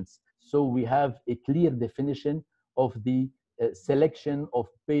patients. So we have a clear definition of the selection of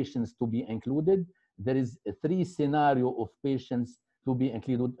patients to be included. There is 3 scenarios of patients to be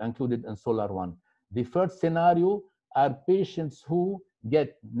included in SOLAR-1. The first scenario are patients who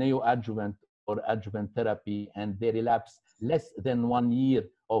get neoadjuvant or adjuvant therapy and they relapse less than 1 year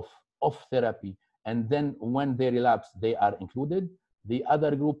of therapy, and then when they relapse, they are included. The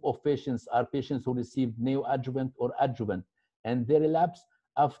other group of patients are patients who received neoadjuvant or adjuvant, and they relapse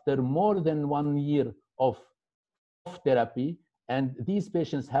after more than 1 year of therapy, and these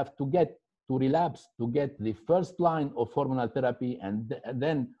patients have to relapse to get the first line of hormonal therapy, and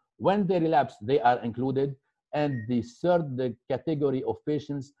then when they relapse, they are included. And the third category of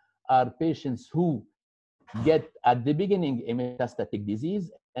patients are patients who get at the beginning a metastatic disease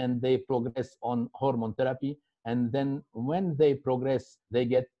and they progress on hormone therapy, and then when they progress, they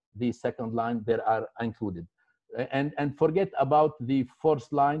get the second line, they are included. And forget about the fourth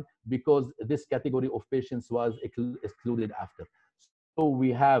line because this category of patients was excluded after. So we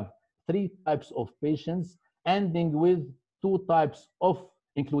have 3 types of patients, ending with 2 types of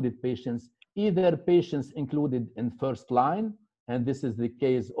included patients, either patients included in first line, and this is the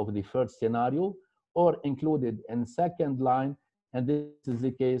case of the first scenario, or included in second line, and this is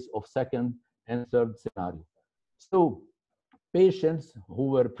the case of second and third scenario. So patients who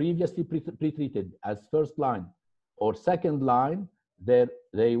were previously pre-treated as first line or second line,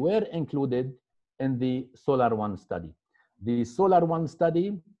 they were included in the SOLAR-1 study. The SOLAR-1 study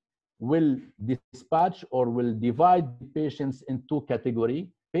will dispatch or will divide patients in 2 categories: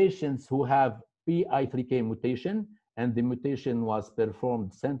 patients who have PI3K mutation, and the mutation was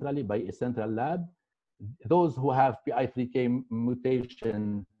performed centrally by a central lab. Those who have PI3K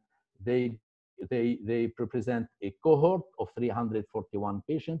mutation, they represent a cohort of 341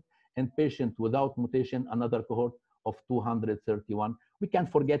 patients, and patient without mutation, another cohort of 231. We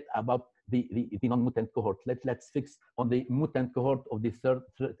can't forget about the non-mutant cohort. Let's fix on the mutant cohort of the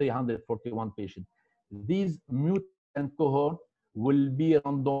 341 patients. These mutant cohort will be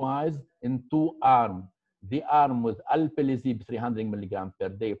randomized in 2 arms: the arm with alpelisib 300 milligram per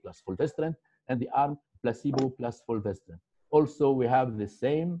day plus fulvestrant, and the arm placebo plus fulvestrant. Also, we have the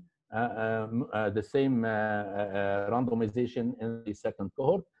same randomization in the second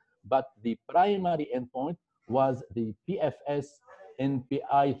cohort, but the primary endpoint was the PFS in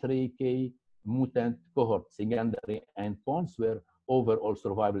PI3K mutant cohort. Secondary endpoints were overall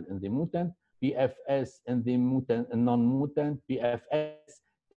survival in the mutant, PFS in the mutant and non-mutant, PFS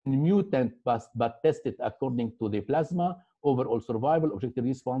in mutant but tested according to the plasma, overall survival, objective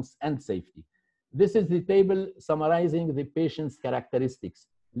response, and safety. This is the table summarizing the patient's characteristics.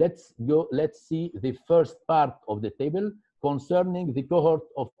 Let's see the first part of the table concerning the cohort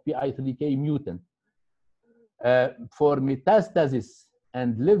of PI3K mutant. For metastasis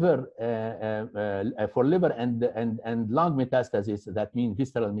and liver, for liver and lung metastasis, that means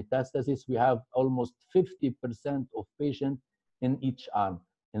visceral metastasis, we have almost 50% of patients in each arm,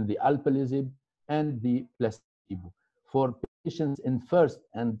 in the alpelisib and the placebo. For patients in first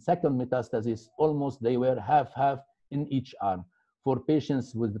and second metastasis, almost they were half-half in each arm. For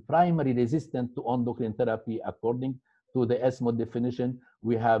patients with primary resistant to endocrine therapy, according to the ESMO definition,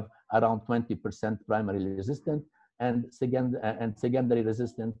 we have around 20% primary resistant and secondary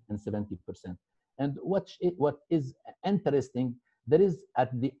resistant and 70%. And what is interesting, there is at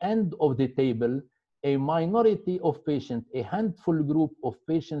the end of the table a minority of patients, a handful group of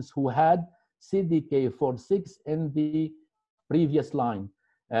patients who had CDK4/6 in the previous line,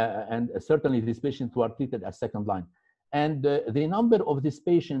 and certainly these patients who are treated as second line. And the number of this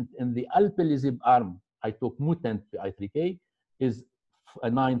patient in the alpelisib arm, I took mutant PI3K, is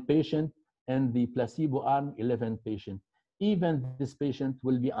 9 patients, and the placebo arm 11 patients. Even this patient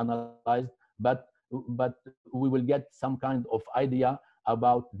will be analyzed, but we will get some kind of idea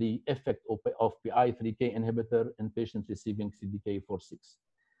about the effect of PI3K inhibitor in patients receiving CDK4/6.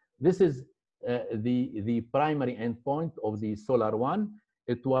 This is the primary endpoint of the SOLAR-1.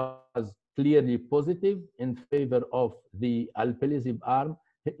 It was clearly positive in favor of the alpelisib arm.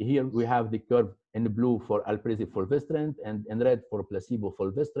 Here we have the curve in blue for alpelisib fulvestrant and in red for placebo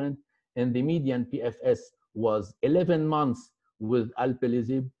fulvestrant. And the median PFS was 11 months with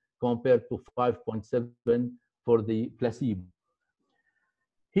alpelisib compared to 5.7 for the placebo.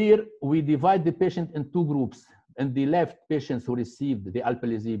 Here we divide the patient in 2 groups. On the left, patients who received the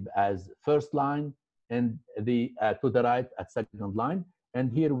alpelisib as first line, and to the right at second line. And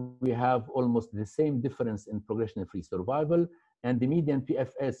here we have almost the same difference in progression-free survival. And the median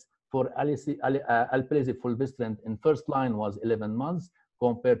PFS for alpelisib fulvestrant in first line was 11 months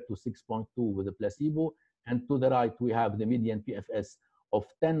compared to 6.2 with the placebo. And to the right, we have the median PFS of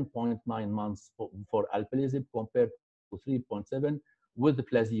 10.9 months for alpelisib compared to 3.7 with the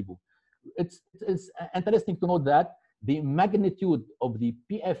placebo. It's interesting to note that the magnitude of the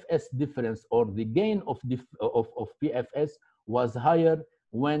PFS difference or the gain of PFS was higher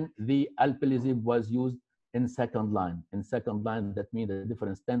when the alpelisib was used in second line. In second line, that means the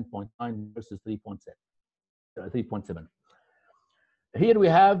difference 10.9 versus 3.7. Here we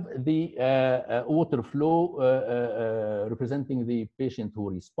have the water flow representing the patient who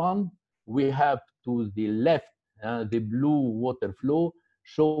respond. We have to the left the blue water flow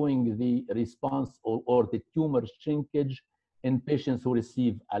showing the response or the tumor shrinkage in patients who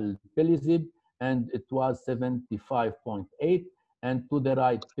receive alpelisib, and it was 75.8. And to the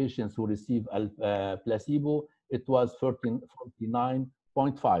right, patients who receive placebo, it was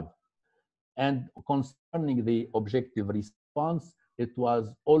 49.5. And concerning the objective response, it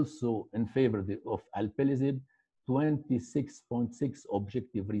was also in favor of alpelisib, 26.6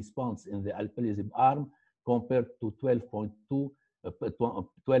 objective response in the alpelisib arm compared to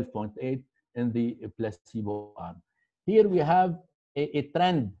 12.8 in the placebo arm. Here we have a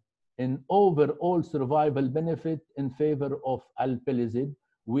trend in overall survival benefit in favor of alpelisib.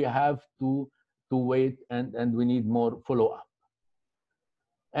 We have to wait and we need more follow-up.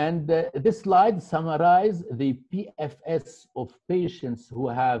 And this slide summarizes the PFS of patients who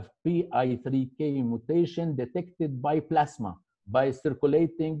have PI3K mutation detected by plasma, by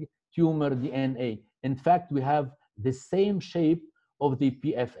circulating tumor DNA. In fact, we have the same shape of the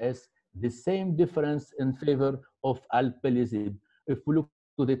PFS, the same difference in favor of alpelisib. If we look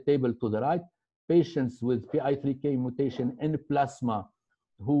to the table to the right, patients with PI3K mutation in plasma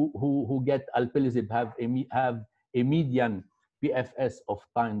who get alpelisib have a median PFS of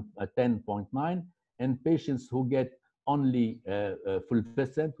 10.9, and patients who get only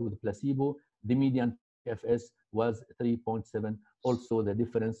fulvestrant with placebo, the median PFS was 3.7. Also, the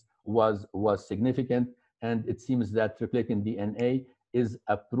difference was significant, and it seems that circulating DNA is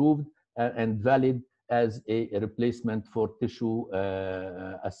approved and valid as a replacement for tissue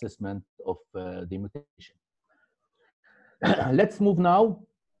assessment of the mutation. Let's move now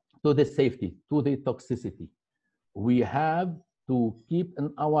to the safety, to the toxicity. We have to keep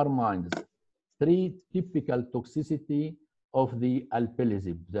in our minds 3 typical toxicity of the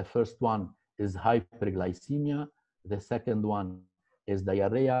alpelisib. The first one is hyperglycemia, the second one is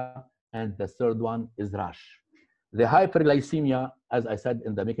diarrhea, and the third one is rash. The hyperglycemia, as I said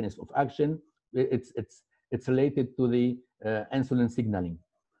in the mechanism of action, it's related to the insulin signaling.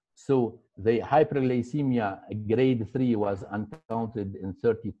 So the hyperglycemia grade 3 was uncounted in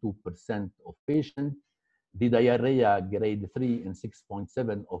 32% of patients. The diarrhea grade 3 in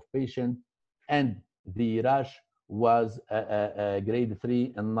 6.7 of patients, and the rash was grade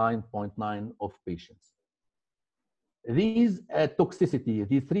 3 in 9.9 of patients. These toxicity,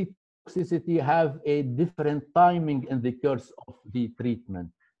 these 3 toxicity have a different timing in the course of the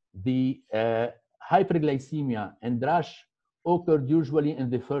treatment. The hyperglycemia and rash occurred usually in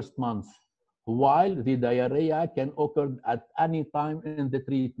the first month, while the diarrhea can occur at any time in the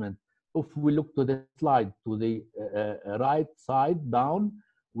treatment. If we look to the slide to the right side down,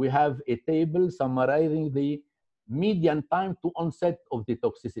 we have a table summarizing the median time to onset of the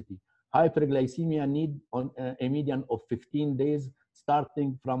toxicity. Hyperglycemia need a median of 15 days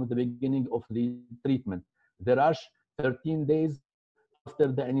starting from the beginning of the treatment. The rash, 13 days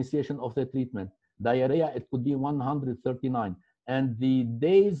after the initiation of the treatment. Diarrhea, it could be 139. And the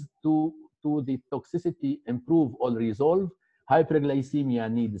days to the toxicity improve or resolve,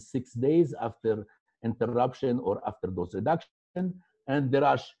 hyperglycemia needs 6 days after interruption or after dose reduction, and the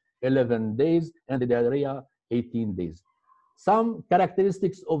rash 11 days, and the diarrhea 18 days. Some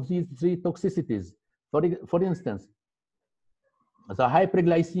characteristics of these 3 toxicities, for instance, the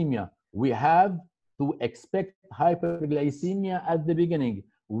hyperglycemia, we have to expect hyperglycemia at the beginning.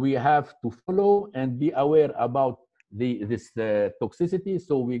 We have to follow and be aware about this toxicity,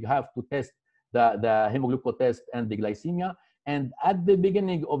 so we have to test the hemoglucose test and the glycemia. And at the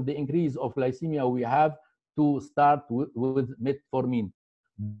beginning of the increase of glycemia, we have to start with metformin.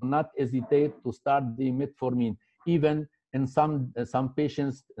 Do not hesitate to start the metformin. Even in some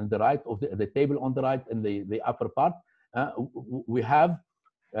patients in the right of the table on the right in the upper part, we have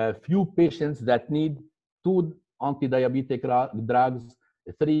a few patients that need 2 anti-diabetic drugs,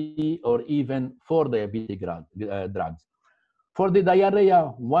 3 or even 4 diabetic drugs. For the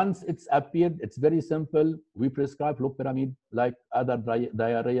diarrhea, once it's appeared, it's very simple. We prescribe loperamide like other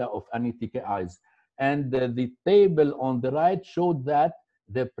diarrhea of any TKIs. And the table on the right showed that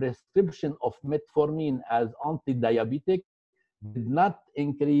the prescription of metformin as anti-diabetic did not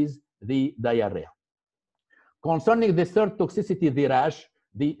increase the diarrhea. Concerning the third toxicity, the rash,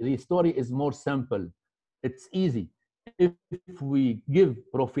 the story is more simple. It's easy. If we give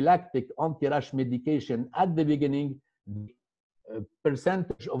prophylactic anti-rash medication at the beginning, the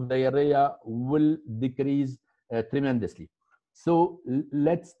percentage of diarrhea will decrease tremendously. So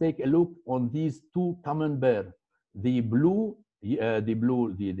let's take a look on these two common pair. The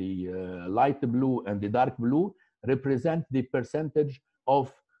light blue and the dark blue represent the percentage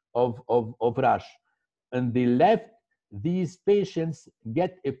of rash. On the left, these patients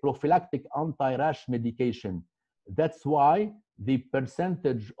get a prophylactic anti-rash medication. That's why the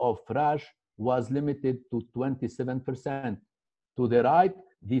percentage of rash was limited to 27%. To the right,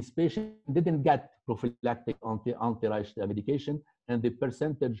 these patients didn't get prophylactic anti-rash medication, and the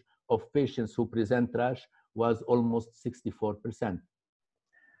percentage of patients who present rash was almost 64%.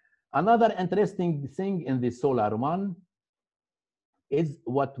 Another interesting thing in the SOLAR 1 is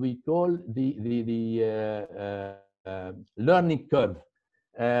what we call the learning curve.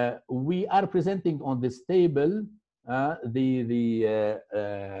 We are presenting on this table the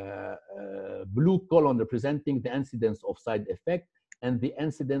blue column representing the incidence of side effect and the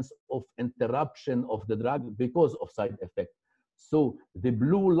incidence of interruption of the drug because of side effect. So the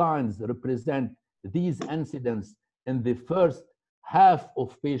blue lines represent these incidents in the first half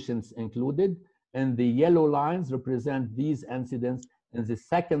of patients included, and the yellow lines represent these incidents in the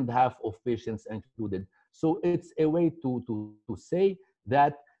second half of patients included. So it's a way to say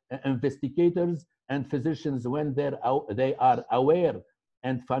that investigators and physicians, when they are aware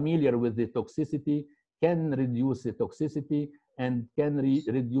and familiar with the toxicity, can reduce the toxicity and can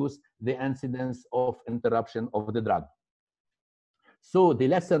reduce the incidence of interruption of the drug. So the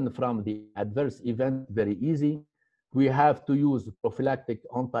lesson from the adverse event, very easy. We have to use prophylactic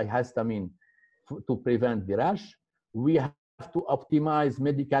antihistamine to prevent the rash. We have to optimize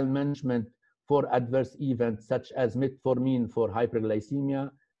medical management for adverse events such as metformin for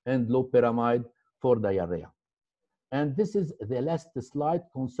hyperglycemia and loperamide for diarrhea. And this is the last slide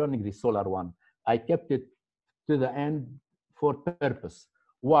concerning the SOLAR 1. I kept it to the end for purpose.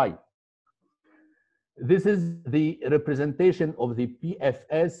 Why? This is the representation of the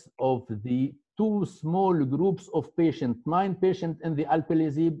PFS of the two small groups of patients, 9 patients in the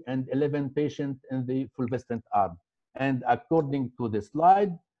alpelisib and 11 patients in the fulvestrant arm. And according to the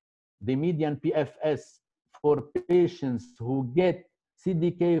slide, the median PFS for patients who get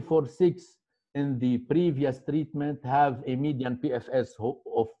CDK4/6 in the previous treatment have a median PFS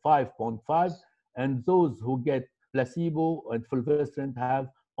of 5.5, and those who get placebo and fulvestrant have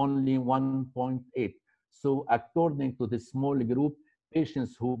only 1.8. So according to the small group,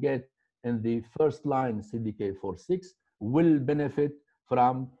 patients who get in the first line CDK4/6 will benefit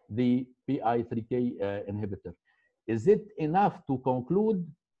from the PI3K inhibitor. Is it enough to conclude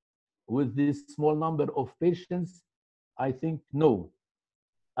with this small number of patients? I think no.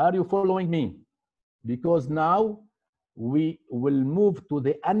 Are you following me? Because now we will move to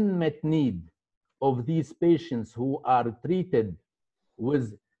the unmet need of these patients who are treated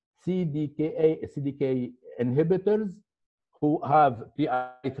with CDK inhibitors who have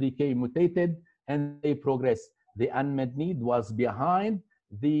PI3K mutated and they progress. The unmet need was behind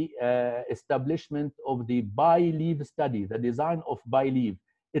the establishment of the BYLieve study, the design of BYLieve.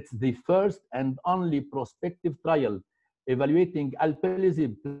 It's the first and only prospective trial evaluating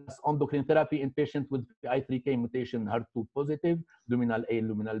alpelisib plus endocrine therapy in patients with PI3K mutation HER2 positive, luminal A,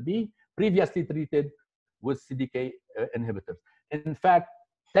 luminal B, previously treated with CDK inhibitors. In fact,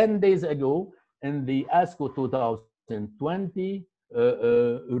 10 days ago in the ASCO 2020,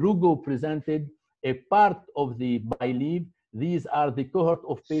 Rugo presented a part of the BYLieve. These are the cohort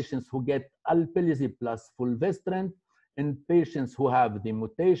of patients who get alpelisib plus fulvestrant in patients who have the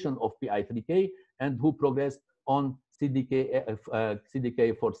mutation of PI3K and who progress on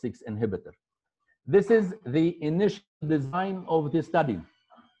CDK4/6 inhibitor. This is the initial design of the study.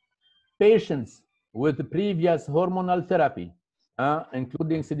 Patients with previous hormonal therapy,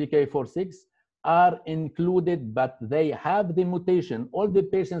 including CDK4/6, are included, but they have the mutation. All the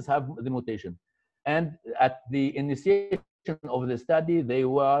patients have the mutation. And at the initiation of the study, they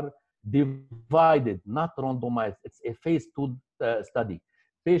were divided, not randomized. It's a phase 2 study.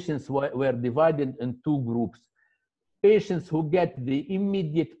 Patients were divided in 2 groups. Patients who get the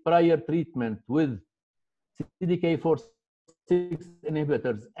immediate prior treatment with CDK4/6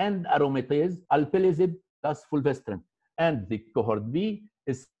 inhibitors and aromatase, alpelisib plus fulvestrant. And the cohort B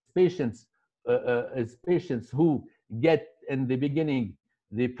is patients who get in the beginning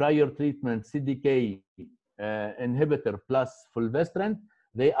the prior treatment CDK inhibitor plus fulvestrant.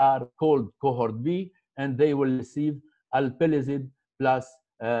 They are called cohort B, and they will receive alpelisib plus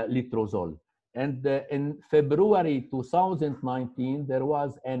letrozole. And in February 2019, there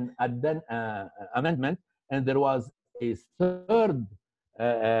was an amendment, and there was a third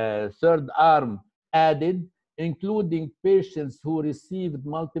arm added including patients who received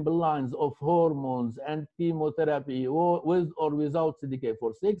multiple lines of hormones and chemotherapy with or without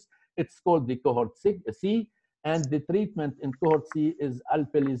CDK4/6. It's called the cohort C, and the treatment in cohort C is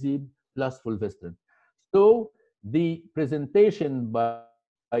alpelisib plus fulvestrant. So the presentation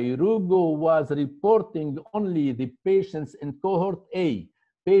by Rugo was reporting only the patients in cohort A,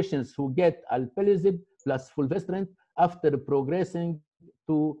 patients who get alpelisib plus fulvestrant after progressing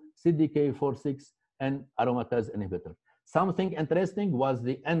to CDK4/6 and aromatase inhibitor. Something interesting was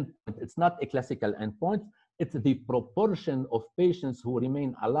the endpoint. It's not a classical endpoint. It's the proportion of patients who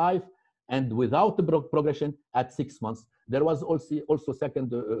remain alive and without progression at 6 months. There was also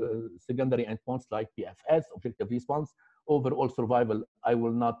secondary endpoints like PFS, objective response, overall survival. I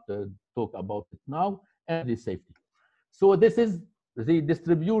will not talk about it now, and the safety. So this is the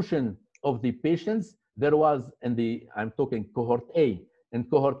distribution of the patients. There was I'm talking cohort A. In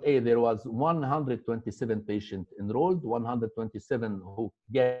cohort A, there was 127 patients enrolled, 127 who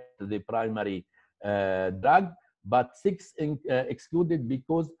get the primary drug, but 6 excluded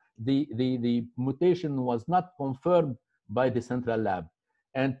because the mutation was not confirmed by the central lab.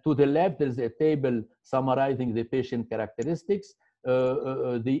 And to the left, there's a table summarizing the patient characteristics.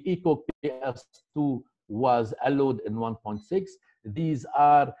 The ECOG PS2 was allowed in 1.6. These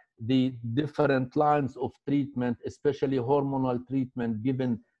are the different lines of treatment, especially hormonal treatment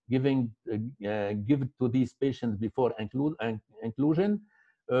given to these patients before inclusion.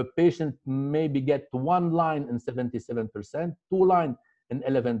 Patient maybe get 1 line in 77%, 2 line in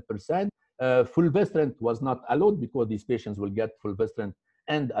 11%. Fulvestrant was not allowed because these patients will get fulvestrant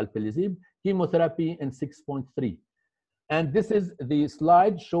and alpelisib. Chemotherapy in 6.3. And this is the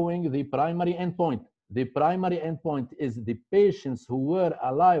slide showing the primary endpoint. The primary endpoint is the patients who were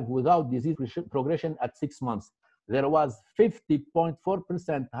alive without disease progression at 6 months. There was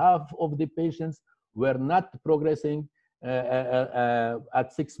 50.4%, half of the patients were not progressing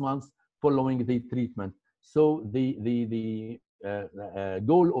at 6 months following the treatment. So the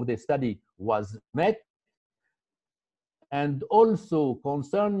goal of the study was met. And also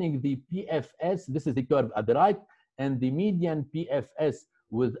concerning the PFS, this is the curve at the right, and the median PFS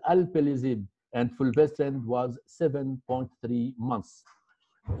with alpelisib and fulvestrant was 7.3 months.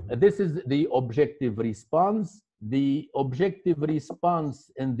 This is the objective response. The objective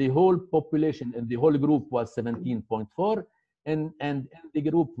response in the whole population, in the whole group, was 17.4, and in the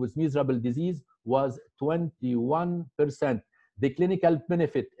group with miserable disease was 21%. The clinical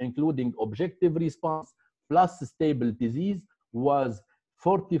benefit, including objective response plus stable disease, was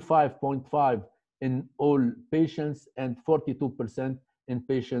 45.5 in all patients and 42% in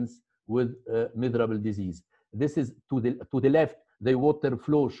patients with miserable disease. This is to the left, the water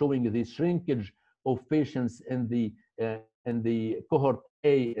flow showing the shrinkage of patients in the cohort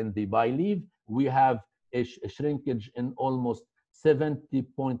A in the BILEAV. We have a shrinkage in almost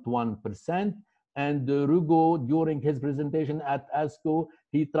 70.1%. And Rugo, during his presentation at ASCO,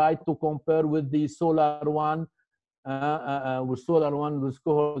 he tried to compare with the SOLAR-1, with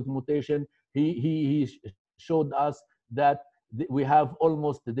cohort mutation. He showed us that we have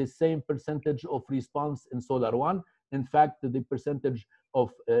almost the same percentage of response in SOLAR-1. In fact, the percentage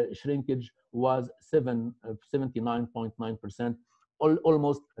of shrinkage was 79.9%,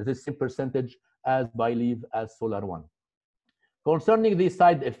 almost the same percentage as BILEAV as SOLAR-1. Concerning the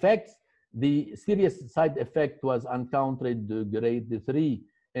side effects, the serious side effect was encountered grade 3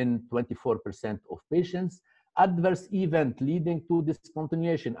 in 24% of patients. Adverse event leading to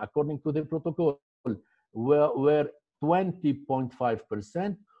discontinuation, according to the protocol, were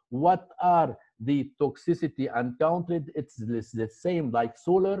 20.5%. What are the toxicity encountered? It's the same like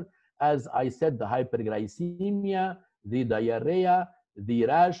SOLAR. As I said, the hyperglycemia, the diarrhea, the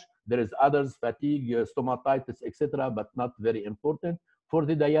rash. There is others, fatigue, stomatitis, etc., but not very important. For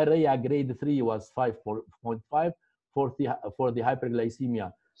the diarrhea, grade 3 was 5.5. For the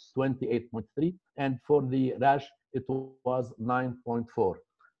hyperglycemia, 28.3. And for the rash, it was 9.4.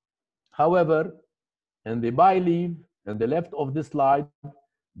 However, in the BILEAV, on the left of the slide,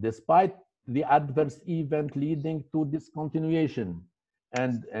 despite the adverse event leading to discontinuation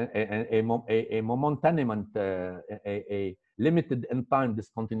and a momentaneous, a limited in time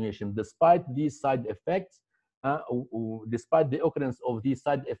discontinuation, despite these side effects, despite the occurrence of these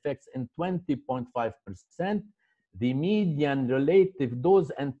side effects in 20.5%, the median relative dose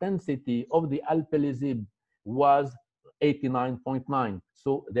intensity of the alpelisib was 89.9.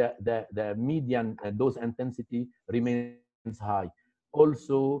 So the median dose intensity remains high.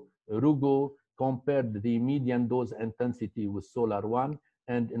 Also, Rugo compared the median dose intensity with SOLAR-1,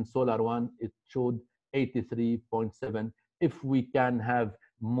 and in SOLAR-1, it showed 83.7. If we can have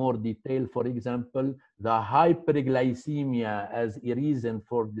more detail. For example, the hyperglycemia as a reason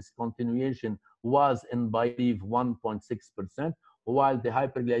for discontinuation was in BILIV 1.6%, while the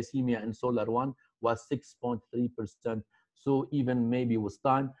hyperglycemia in SOLAR 1 was 6.3%. So even maybe with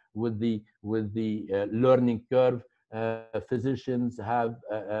time, with the learning curve, physicians have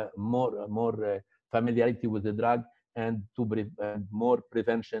more familiarity with the drug and more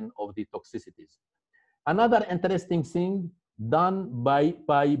prevention of the toxicities. Another interesting thing done by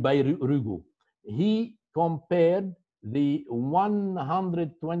Rugo, he compared the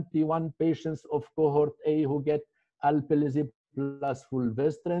 121 patients of cohort A who get alpelisib plus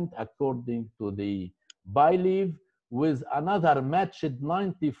fulvestrant according to the BILIV with another matched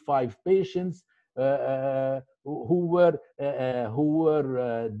 95 patients who were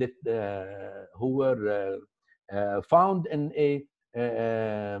found in a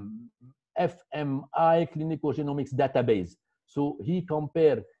FMI clinical genomics database. So he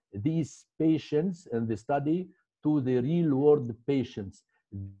compared these patients in the study to the real world patients.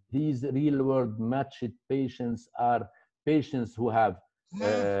 These real world matched patients are patients who have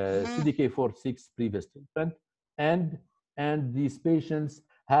CDK4/6 previous treatment, and these patients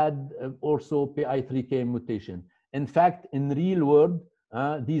had also PI3K mutation. In fact, in real world,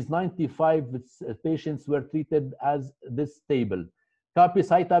 these 95 patients were treated as this table: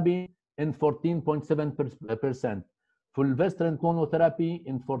 capecitabine in 14.7%, fulvestrant monotherapy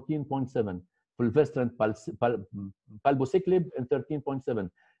in 14.7%, fulvestrant palbociclib in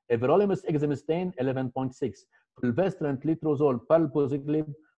 13.7%, everolimus exemestane 11.6%, fulvestrant letrozole palbociclib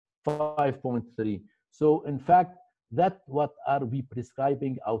 5.3%. So in fact, that's what are we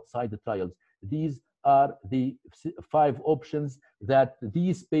prescribing outside the trials. These are the 5 options that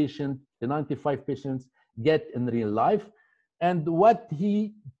these patients, the 95 patients, get in real life. And what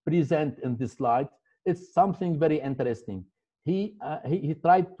he present in this slide is something very interesting. He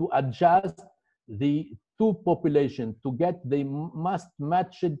tried to adjust the 2 populations to get the most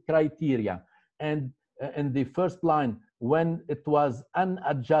matched criteria. And in the first line, when it was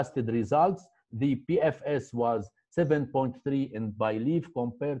unadjusted results, the PFS was 7.3 in BILIV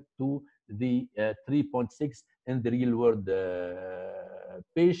compared to the 3.6 in the real world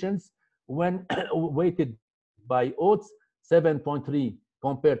patients. When weighted by odds, 7.3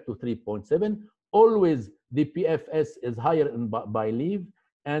 compared to 3.7. Always the PFS is higher in BILIV,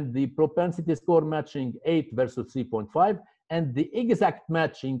 and the propensity score matching 8 versus 3.5. And the exact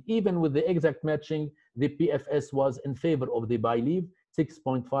matching, even with the exact matching, the PFS was in favor of the BILIV,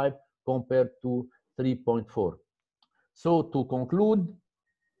 6.5 compared to 3.4. So to conclude,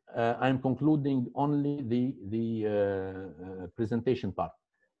 I'm concluding only the presentation part.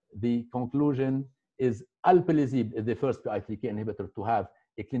 The conclusion is alpelisib is the first PI3K inhibitor to have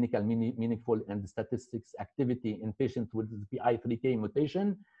a clinical meaningful and statistics activity in patients with PI3K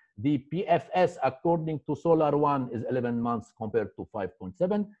mutation. The PFS according to SOLAR 1 is 11 months compared to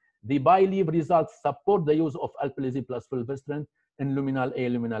 5.7. The BILIV results support the use of alpelisib plus fulvestrant in luminal A,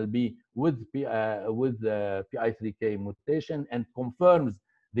 luminal B with PI3K mutation, and confirms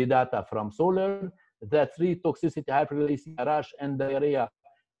the data from SOLAR that 3 toxicity, hyperglycemia, rash, and diarrhea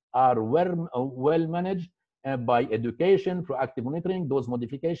are well managed by education, proactive monitoring, dose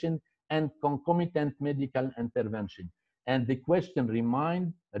modification, and concomitant medical intervention. And the question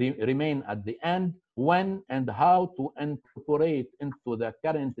remain at the end: when and how to incorporate into the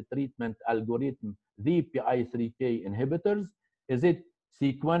current treatment algorithm the PI3K inhibitors? Is it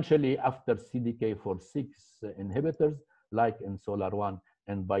sequentially after CDK4/6 inhibitors, like in SOLAR 1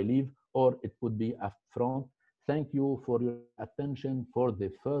 and BILIV, or it could be upfront? Thank you for your attention for the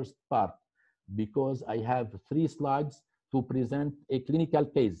first part, because I have 3 slides to present a clinical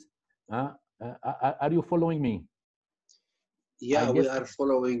case. Are you following me? Yeah, we are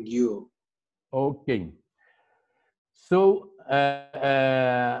following you. Okay. So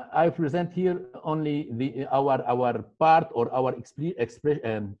I present here only our part or our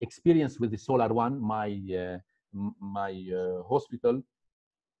experience with the SOLAR 1. My hospital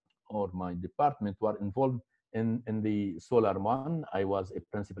or my department were involved in the SOLAR 1. I was a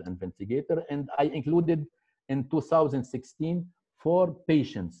principal investigator, and I included in 2016 4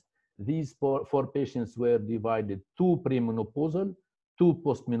 patients. These four patients were divided: 2 premenopausal, 2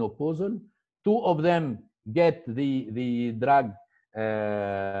 postmenopausal. 2 of them get the drug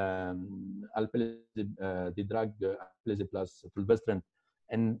alpelisib plus fulvestrant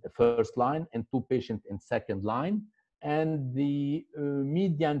in first line, and 2 patients in second line. And the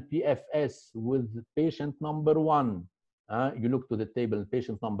median PFS with patient number 1, you look to the table,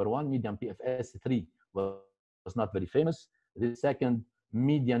 patient number 1, median PFS 3, was not very famous. The second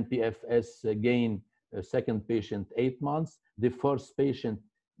median PFS gain, second patient 8 months. The first patient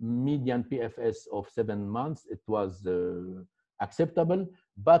median PFS of 7 months. It was acceptable,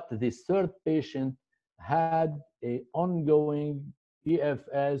 but the third patient had an ongoing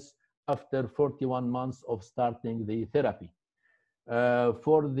PFS after 41 months of starting the therapy.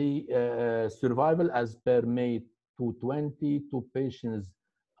 For the survival, as per May 2020, 2 patients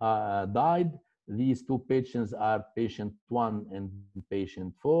died. These 2 patients are patient 1 and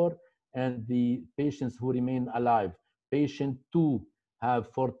patient 4, and the patients who remain alive, patient 2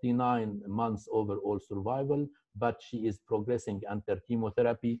 have 49 months overall survival, but she is progressing under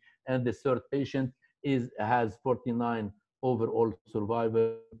chemotherapy, and the third patient has 49 overall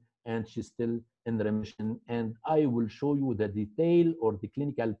survival, and she's still in remission. And I will show you the detail or the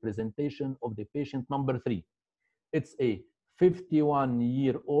clinical presentation of the patient number 3. It's a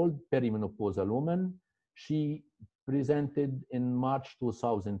 51-year-old perimenopausal woman. She presented in March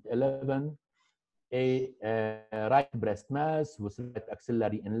 2011 a right breast mass with right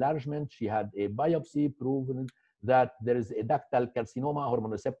axillary enlargement. She had a biopsy proven that there is a ductal carcinoma,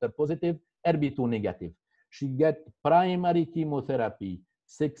 hormone receptor positive, ERBB2 negative. She got primary chemotherapy,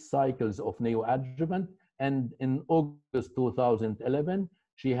 6 cycles of neoadjuvant, and in August 2011,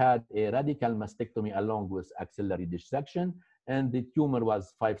 she had a radical mastectomy along with axillary dissection, and the tumor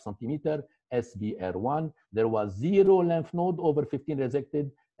was 5 centimeter, SBR1. There was 0 lymph node over 15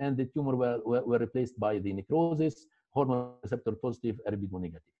 resected, and the tumor were replaced by the necrosis, hormone receptor positive, ERBB2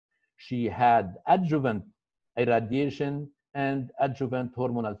 negative. She had adjuvant irradiation and adjuvant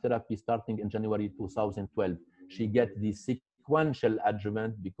hormonal therapy starting in January 2012. She got the sequential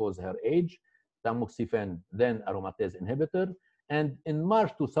adjuvant because her age, tamoxifen, then aromatase inhibitor. And in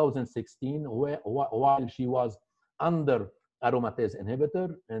March 2016, while she was under aromatase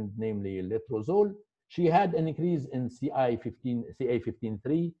inhibitor, and namely letrozole, she had an increase in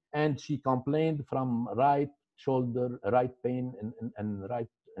CA15-3, and she complained from right shoulder, right pain, and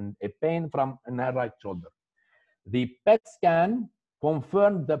a pain in her right shoulder. The PET scan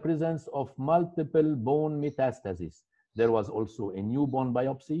confirmed the presence of multiple bone metastases. There was also a new bone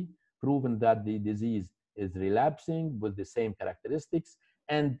biopsy, proven that the disease is relapsing with the same characteristics.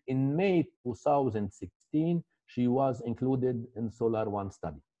 And in May 2016, she was included in SOLAR-1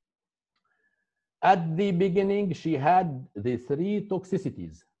 study. At the beginning, she had the 3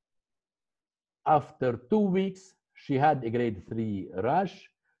 toxicities. After 2 weeks, she had a grade 3 rash,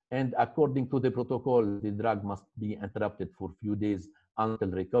 and according to the protocol, the drug must be interrupted for a few days until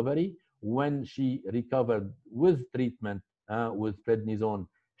recovery. When she recovered with treatment with prednisone,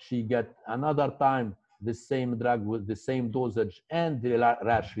 she got another time the same drug with the same dosage, and the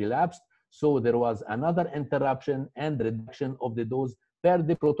rash relapsed. So there was another interruption and reduction of the dose per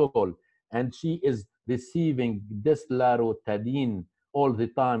the protocol. And she is receiving deslarotadine all the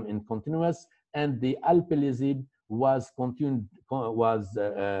time in continuous, and the alpelisib was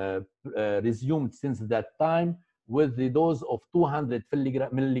resumed since that time with the dose of 200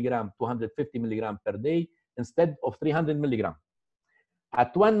 milligram, 250 milligram per day instead of 300 milligram.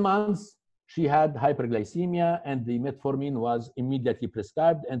 At 1 month, she had hyperglycemia, and the metformin was immediately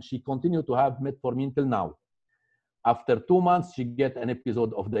prescribed, and she continued to have metformin till now. After 2 months, she get an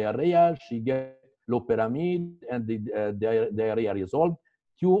episode of diarrhea. She get loperamide, and the diarrhea resolved.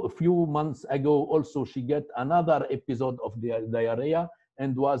 A few months ago, also, she get another episode of diarrhea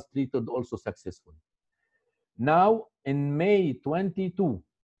and was treated also successfully. Now, in May 22,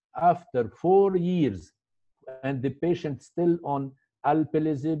 after 4 years, and the patient still on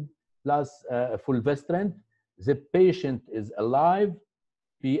alpelisib plus fulvestrant, the patient is alive,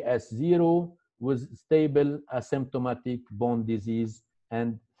 PS0, with stable asymptomatic bone disease.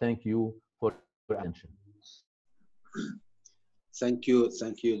 And thank you for your attention. Thank you,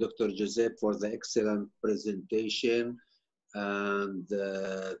 Dr. Joseph, for the excellent presentation. And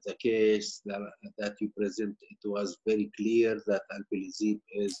the case that you present, it was very clear that alpelisib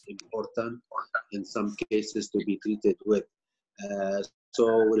is important in some cases to be treated with. So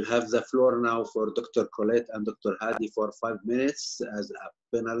we'll have the floor now for Dr. Colette and Dr. Hady for 5 minutes as a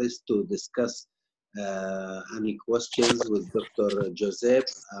panelist to discuss any questions with Dr. Joseph,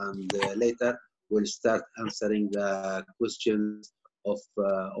 and later we'll start answering the questions of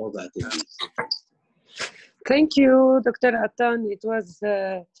all the attendees. Thank you, Dr. Kattan. It was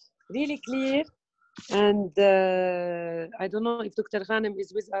really clear, and I don't know if Dr. Ghanem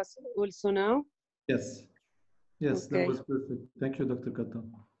is with us also now. Yes. Yes, okay. That was perfect. Thank you, Dr. Kattan.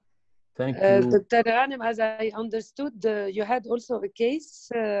 Thank you. Dr. Ghanem, as I understood, you had also a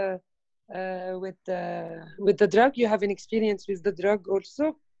case with the drug. You have an experience with the drug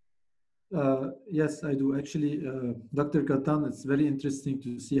also? Yes, I do. Actually, Dr. Kattan, it's very interesting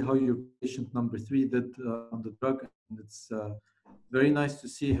to see how your patient number 3 did on the drug. And very nice to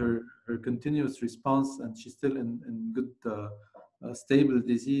see her continuous response, and she's still in good stable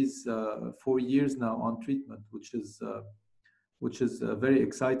disease 4 years now on treatment, which is very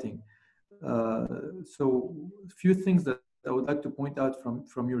exciting. So a few things that I would like to point out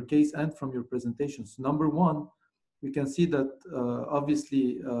from your case and from your presentations. Number one, we can see that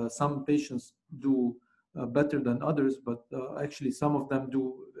obviously some patients do better than others, but actually some of them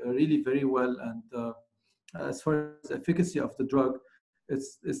do really very well. And as far as efficacy of the drug,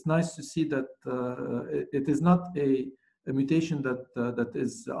 it's nice to see that it is not a mutation that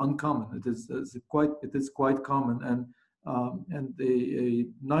is uncommon. It is quite common, and a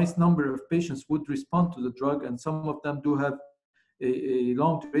nice number of patients would respond to the drug, and some of them do have a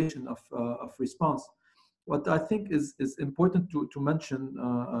long duration of response. What I think is important to mention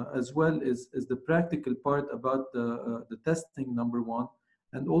as well is the practical part about the testing, number one,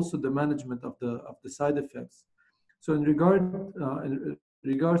 and also the management of the side effects. So in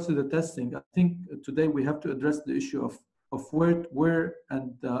regards to the testing, I think today we have to address the issue of where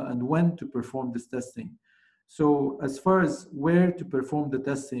and when to perform this testing. So as far as where to perform the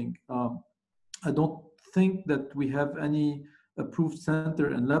testing, I don't think that we have any approved center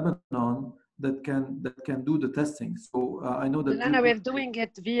in Lebanon that can do the testing. So I know that we're doing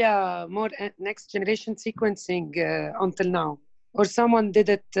it via more next generation sequencing until now, or someone did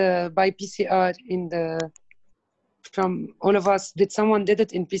it by PCR from all of us. Did someone did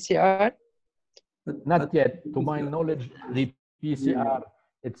it in PCR? Not yet. To my knowledge, the PCR,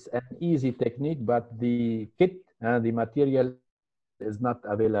 it's an easy technique, but the kit, the material is not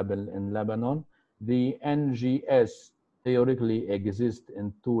available in Lebanon. The NGS theoretically exists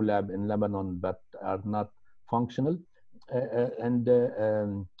in 2 labs in Lebanon, but are not functional.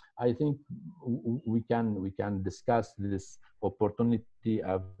 I think we can discuss this opportunity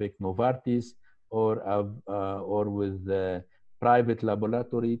avec Novartis or with the private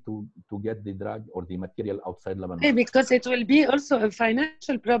laboratory to get the drug or the material outside Lebanon. Okay, because it will be also a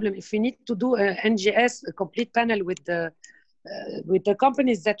financial problem if we need to do a NGS, a complete panel with the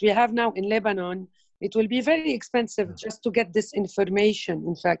companies that we have now in Lebanon. It will be very expensive just to get this information.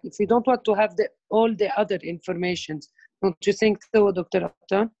 In fact, if we don't want to have all the other information, don't you think so, Dr.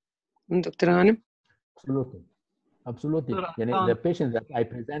 Kattan and Dr. Ghanem? Absolutely. The patient that I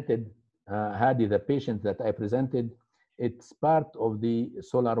presented, Hady, the patient that I presented, it's part of the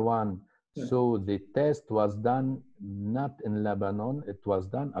SOLAR-1. Yeah. So the test was done not in Lebanon. It was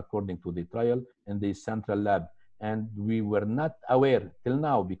done according to the trial in the central lab. And we were not aware till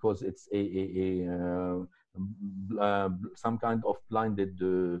now because it's some kind of blinded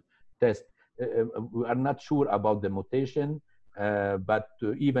test. We are not sure about the mutation, but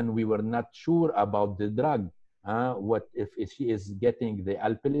even we were not sure about the drug. What if she is getting the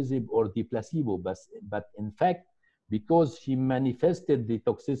alpelisib or the placebo? But in fact, because she manifested the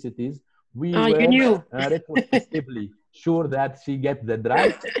toxicities, we were retrospectively sure that she gets the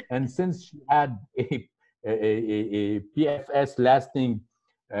drug. And since she had a PFS lasting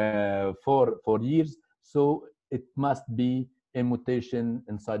for years, so it must be a mutation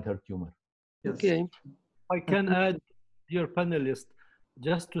inside her tumor. Yes. Okay. I can add, dear panelists,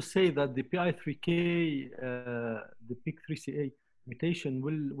 just to say that the PI3K, the PIK3CA mutation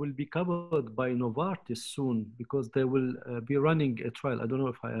will be covered by Novartis soon because they will be running a trial. I don't know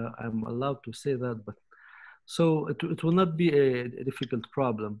if I'm allowed to say that, but so it will not be a difficult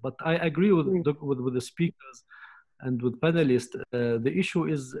problem. But I agree with the speakers and with panelists. The issue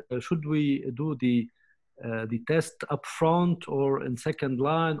is, should we do the test up front or in second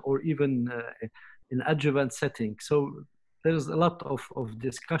line or even in adjuvant setting? So there's a lot of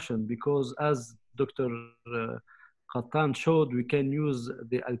discussion because as Dr. Kattan showed, we can use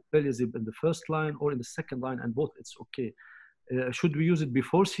the alpelisib in the first line or in the second line, and both it's okay. Should we use it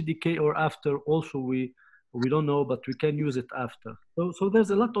before CDK or after? Also, we don't know, but we can use it after. So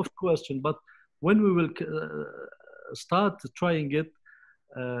there's a lot of question, but when we will start trying it,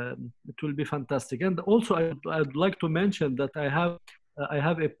 it will be fantastic. And also, I'd like to mention that I have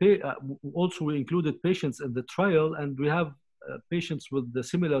also we included patients in the trial, and we have patients with the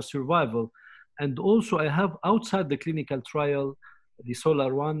similar survival. And also I have outside the clinical trial, the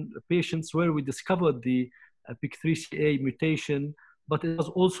SOLAR-1 patients where we discovered the PIK3CA mutation, but it was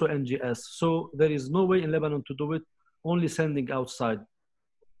also NGS. So there is no way in Lebanon to do it, only sending outside.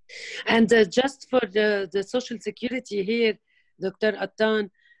 And just for the social security here, Dr. Kattan,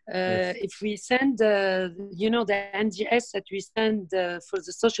 yes. If we send, the NGS that we send for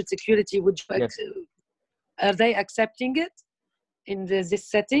the social security, yes. Are they accepting it in this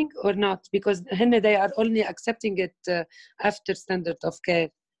setting or not? Because they are only accepting it after standard of care.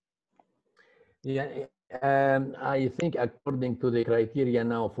 Yeah, I think according to the criteria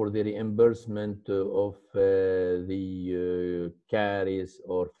now for the reimbursement of the caries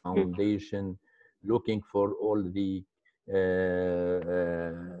or foundation, looking for all the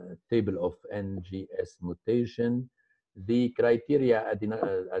table of NGS mutation, the criteria at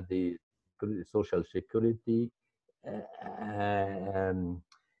the Social Security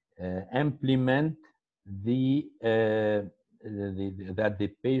implement that the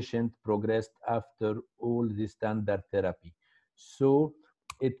patient progressed after all the standard therapy. So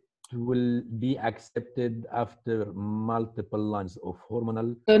it will be accepted after multiple lines of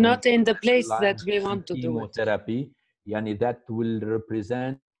hormonal. So not in the place that we want to do it. Chemotherapy, yani that will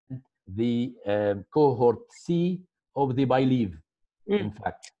represent the cohort C of the BILEAV, in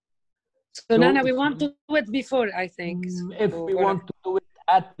fact. So Nana, we want to do it before, I think. If we want to do it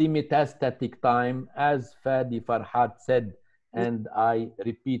at the metastatic time, as Fadi Farhat said, and I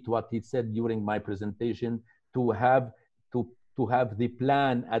repeat what he said during my presentation, to have the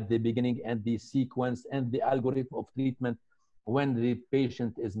plan at the beginning and the sequence and the algorithm of treatment when the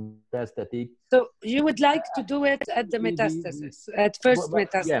patient is metastatic. So you would like to do it at the metastasis, at first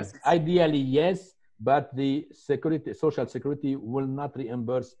metastasis? Yes, ideally, yes, but the Social Security will not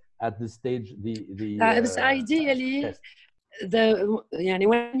reimburse at this stage ideally test.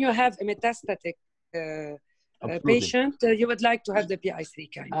 When you have a metastatic patient, you would like to have the PI3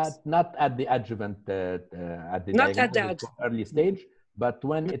 kinase. Not at the adjuvant, at the early stage, but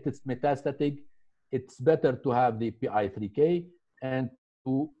when it is metastatic, it's better to have the PI3K and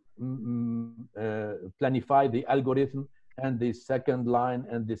to planify the algorithm and the second line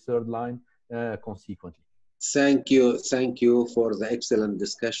and the third line consequently. Thank you for the excellent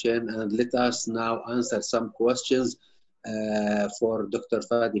discussion, and let us now answer some questions for Dr.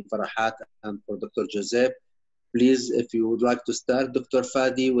 Fadi Farhat and for Dr. Joseph. Please, if you would like to start, Dr.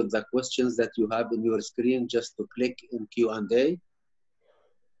 Fadi, with the questions that you have in your screen, just to click in Q&A.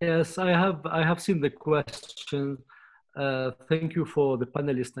 Yes, I have seen the question. Thank you for the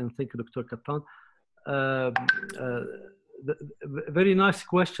panelists, and thank you, Dr. Kattan. Very nice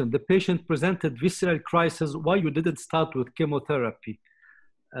question. The patient presented visceral crisis. Why you didn't start with chemotherapy?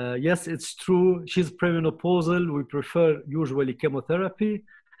 Yes, it's true. She's premenopausal. We prefer usually chemotherapy.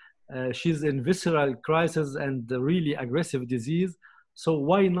 She's in visceral crisis and really aggressive disease. So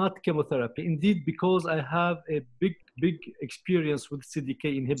why not chemotherapy? Indeed, because I have a big experience with CDK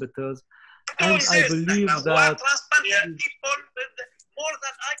inhibitors, and I believe that.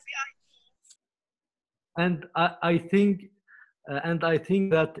 And I think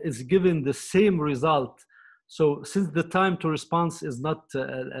that is given the same result. So since the time to response is not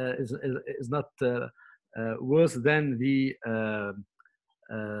worse than the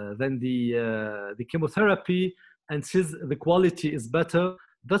chemotherapy, and since the quality is better,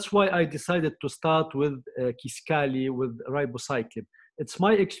 that's why I decided to start with Kisqali, with ribociclib. It's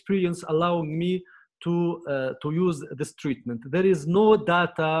my experience allowing me to use this treatment. There is no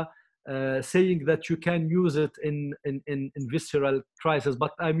data saying that you can use it in visceral crisis,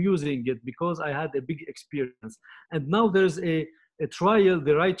 but I'm using it because I had a big experience. And now there's a trial,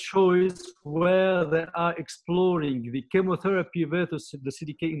 the right choice, where they are exploring the chemotherapy versus the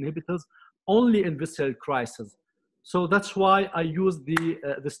CDK inhibitors only in visceral crisis. So that's why I use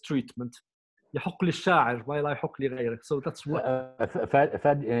this treatment. يحق للشاعر ولا يحق لغيره. So that's what.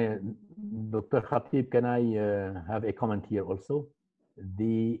 Dr. Khatib, can I have a comment here also?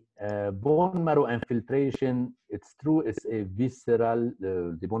 The bone marrow infiltration, it's true, is a visceral,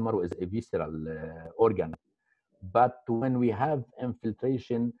 the bone marrow is a visceral organ. But when we have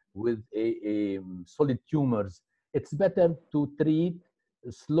infiltration with a solid tumors, it's better to treat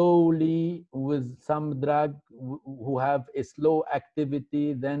slowly with some drug who have a slow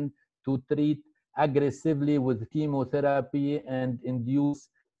activity than to treat aggressively with chemotherapy and induce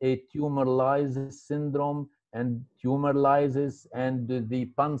a tumor lysis syndrome and tumor lysis and the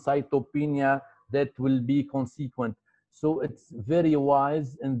pancytopenia that will be consequent. So it's very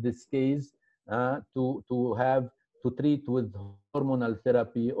wise in this case to treat with hormonal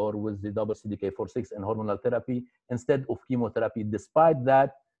therapy or with the double CDK4/6 and hormonal therapy instead of chemotherapy. Despite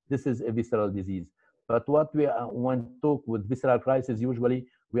that, this is a visceral disease. But what we when talk with visceral crisis, usually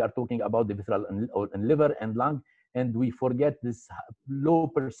we are talking about the visceral and liver and lung, and we forget this low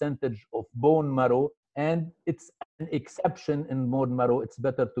percentage of bone marrow, and it's an exception in bone marrow. It's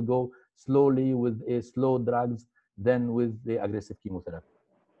better to go slowly with a slow drugs than with the aggressive chemotherapy.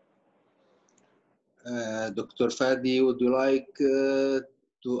 Dr. Fadi, would you like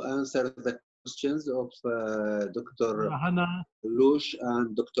to answer the questions of Dr. Hanna, Lush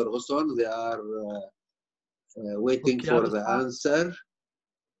and Dr. Ghosn? They are waiting for the answer.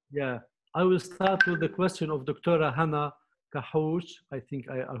 Yeah. I will start with the question of Dr. Hanna Kahouch. I think,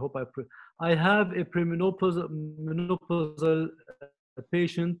 I hope I have a premenopausal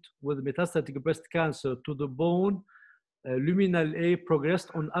patient with metastatic breast cancer to the bone, luminal A,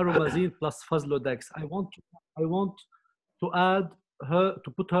 progressed on aromazine plus Faslodex. I want to add her,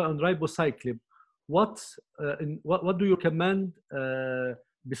 to put her on ribociclib. What do you recommend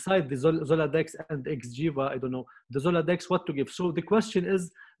besides the Zoladex and Xgeva? I don't know, the Zoladex, what to give? So the question is,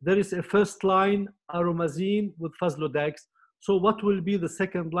 there is a first line aromazine with Faslodex. So what will be the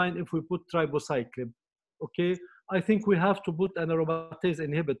second line if we put ribociclib? Okay, I think we have to put an aromatase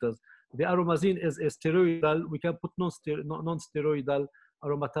inhibitors. The aromazine is a steroidal. We can put non-steroidal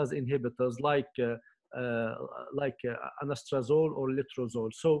aromatase inhibitors like anastrozole or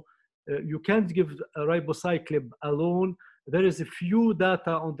letrozole. So you can't give ribociclib alone. There is a few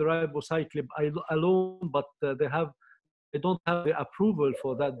data on the ribociclib alone, but they don't have the approval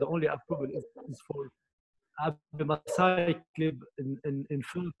for that. The only approval is for abemaciclib in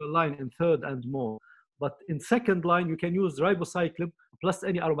first line, in third and more. But in second line, you can use ribociclib plus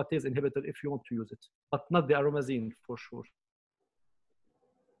any aromatase inhibitor if you want to use it, but not the aromazine for sure.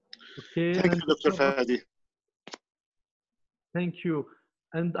 Okay. Thank you, Dr. Fadi. Thank you.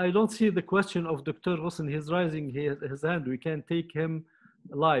 And I don't see the question of Dr. Hossein. He's raising his hand. We can take him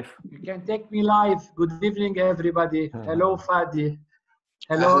live. You can take me live. Good evening, everybody. Hello, Fadi.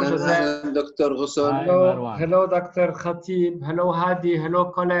 Hello, Joseph. Dr. Hossein. Hello, Dr. Khatib. Hello, Hady.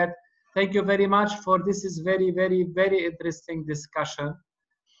 Hello, Colette. Thank you very much for this is very, very, very interesting discussion.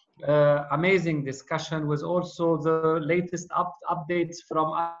 Amazing discussion with also the latest updates from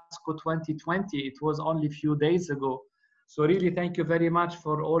ASCO 2020. It was only a few days ago. So really, thank you very much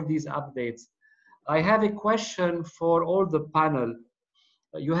for all these updates. I have a question for all the panel.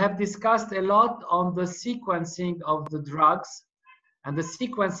 You have discussed a lot on the sequencing of the drugs and the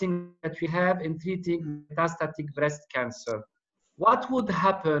sequencing that we have in treating metastatic breast cancer. What would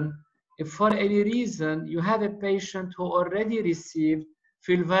happen if for any reason you have a patient who already received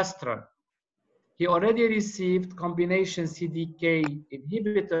fulvestrant? He already received combination CDK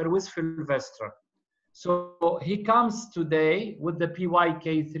inhibitor with fulvestrant. So he comes today with the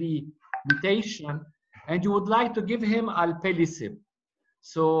PYK3 mutation, and you would like to give him alpelisib.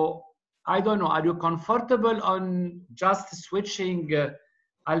 So I don't know, are you comfortable on just switching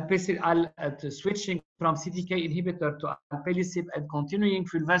switching from CDK inhibitor to alpelisib and continuing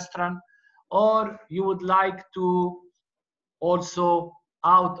fulvestrant, or you would like to also,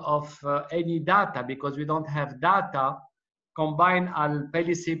 out of any data, because we don't have data, combine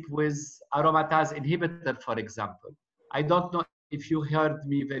alpelisib with aromatase inhibitor, for example? I don't know if you heard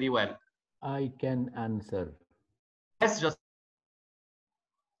me very well. I can answer. Yes, just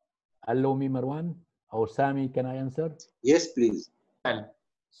Allow me, Marwan or Sami, can I answer? Yes, please. well.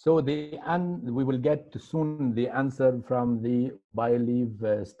 So we will get soon the answer from the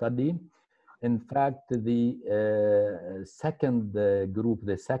BioLeave study. In fact, the second group,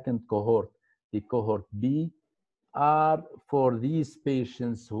 the second cohort, the cohort B, are for these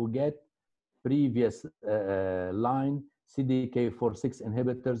patients who get previous line CDK4/6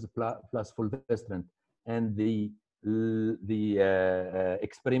 inhibitors plus fulvestrant, and the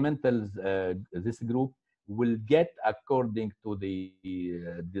experimentals, this group will get, according to the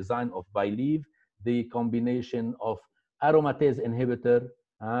design of BioLeave, the combination of aromatase inhibitor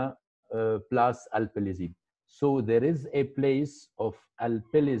plus alpelisib. So there is a place of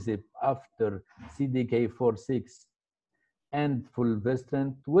alpelisib after CDK4/6 and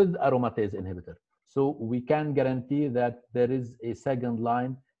fulvestrant with aromatase inhibitor. So we can guarantee that there is a second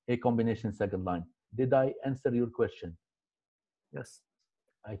line, a combination second line. Did I answer your question? Yes.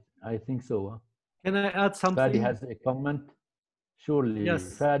 I think so. Can I add something? Fadi has a comment. Surely. Yes.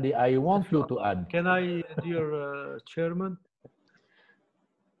 Fadi, I want you to add. Can I, dear chairman?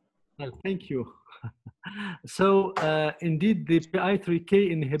 Well, thank you. So indeed, the PI3K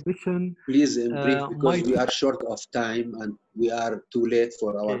inhibition. Please, in brief, because we are short of time and we are too late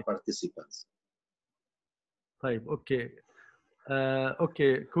for our participants. Type, okay.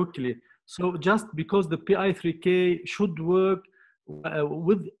 Okay, quickly. So just because the PI3K should work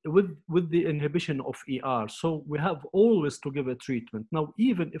with the inhibition of ER, so we have always to give a treatment. Now,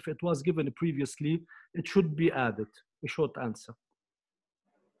 even if it was given previously, it should be added. A short answer.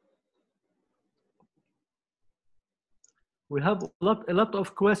 We have a lot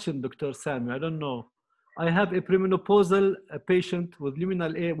of questions, Dr. Sami. I don't know. I have a premenopausal patient with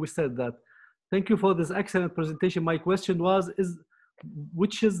luminal A. We said that. Thank you for this excellent presentation. My question was,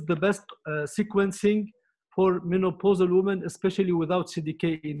 which is the best sequencing for menopausal women, especially without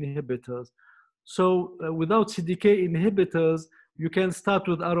CDK inhibitors? So without CDK inhibitors, You can start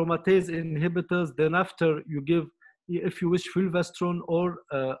with aromatase inhibitors, then after you give, if you wish, fulvestrant or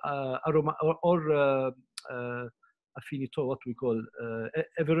affinito, what we call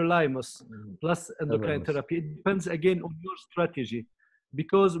everolimus plus endocrine therapy. It depends again on your strategy,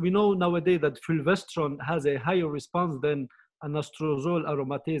 because we know nowadays that fulvestrant has a higher response than anastrozole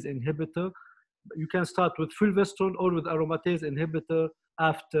aromatase inhibitor. You can start with fulvestrant or with aromatase inhibitor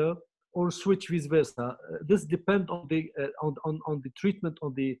after, or switch vice versa. This depends on the treatment,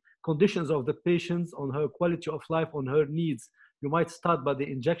 on the conditions of the patients, on her quality of life, on her needs. You might start by the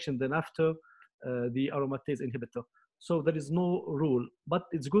injection, then after the aromatase inhibitor. So there is no rule, but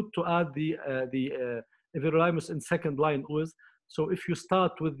it's good to add the everolimus in second line with. So if you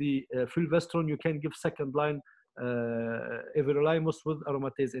start with the fulvestrant, you can give second line everolimus with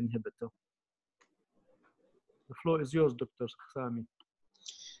aromatase inhibitor. The floor is yours, Dr. Sami.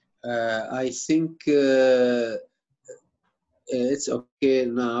 I think it's okay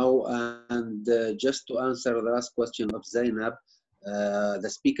now. And just to answer the last question of Zainab, the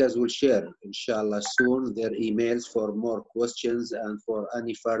speakers will share, inshallah, soon their emails for more questions and for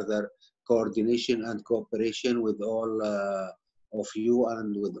any further coordination and cooperation with all of you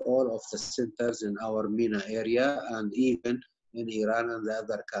and with all of the centers in our MENA area and even in Iran and the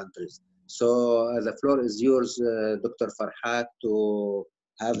other countries. So the floor is yours, Dr. Farhat, to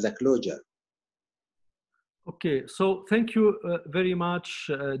have the closure. Okay, so thank you very much,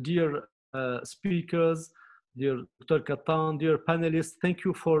 dear speakers, dear Dr. Kattan, dear panelists. Thank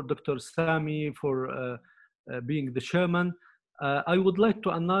you for Dr. Sami for being the chairman. I would like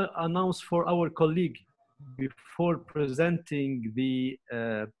to announce for our colleague before presenting the,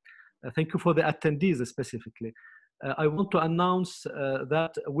 thank you for the attendees specifically. I want to announce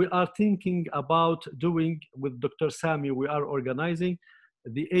that we are thinking about doing with Dr. Sami, we are organizing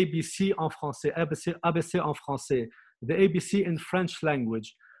the ABC en français, ABC en français, the ABC in French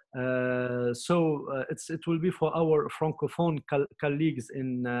language. It will be for our Francophone colleagues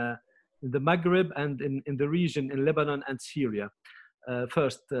in the Maghreb and in the region in Lebanon and Syria.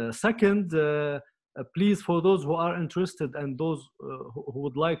 First. Second, please, for those who are interested and those who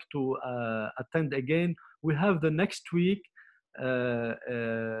would like to attend again, we have the next week,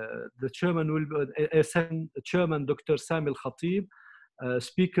 the chairman will be, Chairman Dr. Sami Khatib.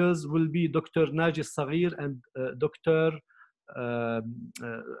 Speakers will be Dr. Naji Saghir and Dr.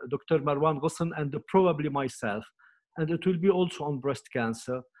 Marwan Ghusn and probably myself. And it will be also on breast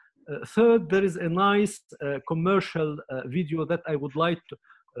cancer. Third, there is a nice commercial video that I would like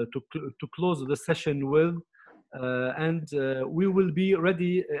to close the session with. We will be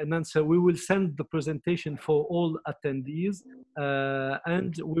ready, Nancy, we will send the presentation for all attendees,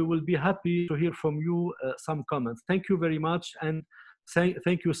 and we will be happy to hear from you some comments. Thank you very much, and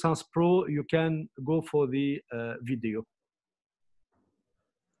thank you, SciencePRO. You can go for the video.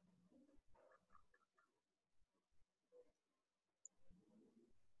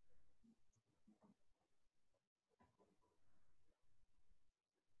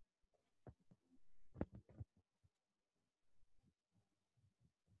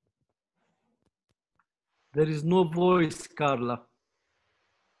 There is no voice, Carla.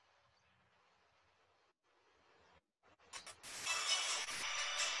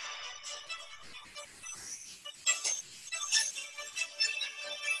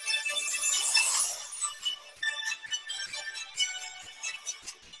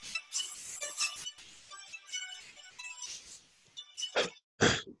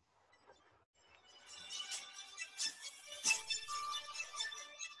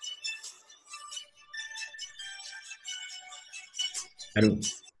 Hello.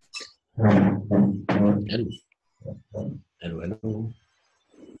 Hello. Hello. Hello.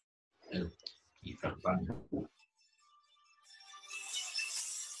 Hello.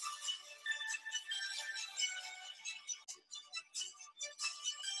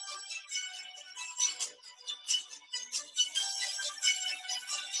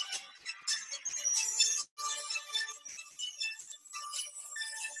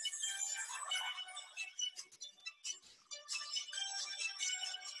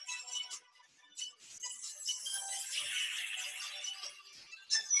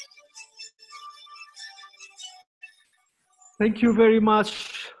 Thank you very much.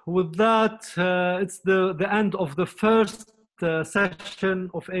 With that, it's the end of the first session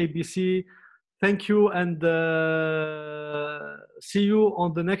of ABC. Thank you, and see you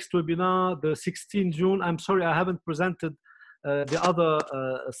on the next webinar, the 16th June. I'm sorry I haven't presented the other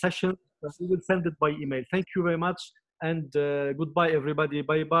session, but we will send it by email. Thank you very much, and goodbye, everybody.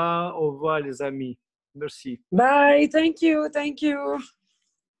 Bye-bye. Au revoir, les amis. Merci. Bye. Thank you. Thank you.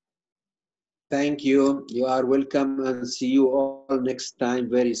 Thank you. You are welcome, and see you all next time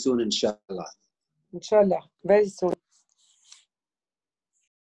very soon, inshallah. Inshallah, very soon.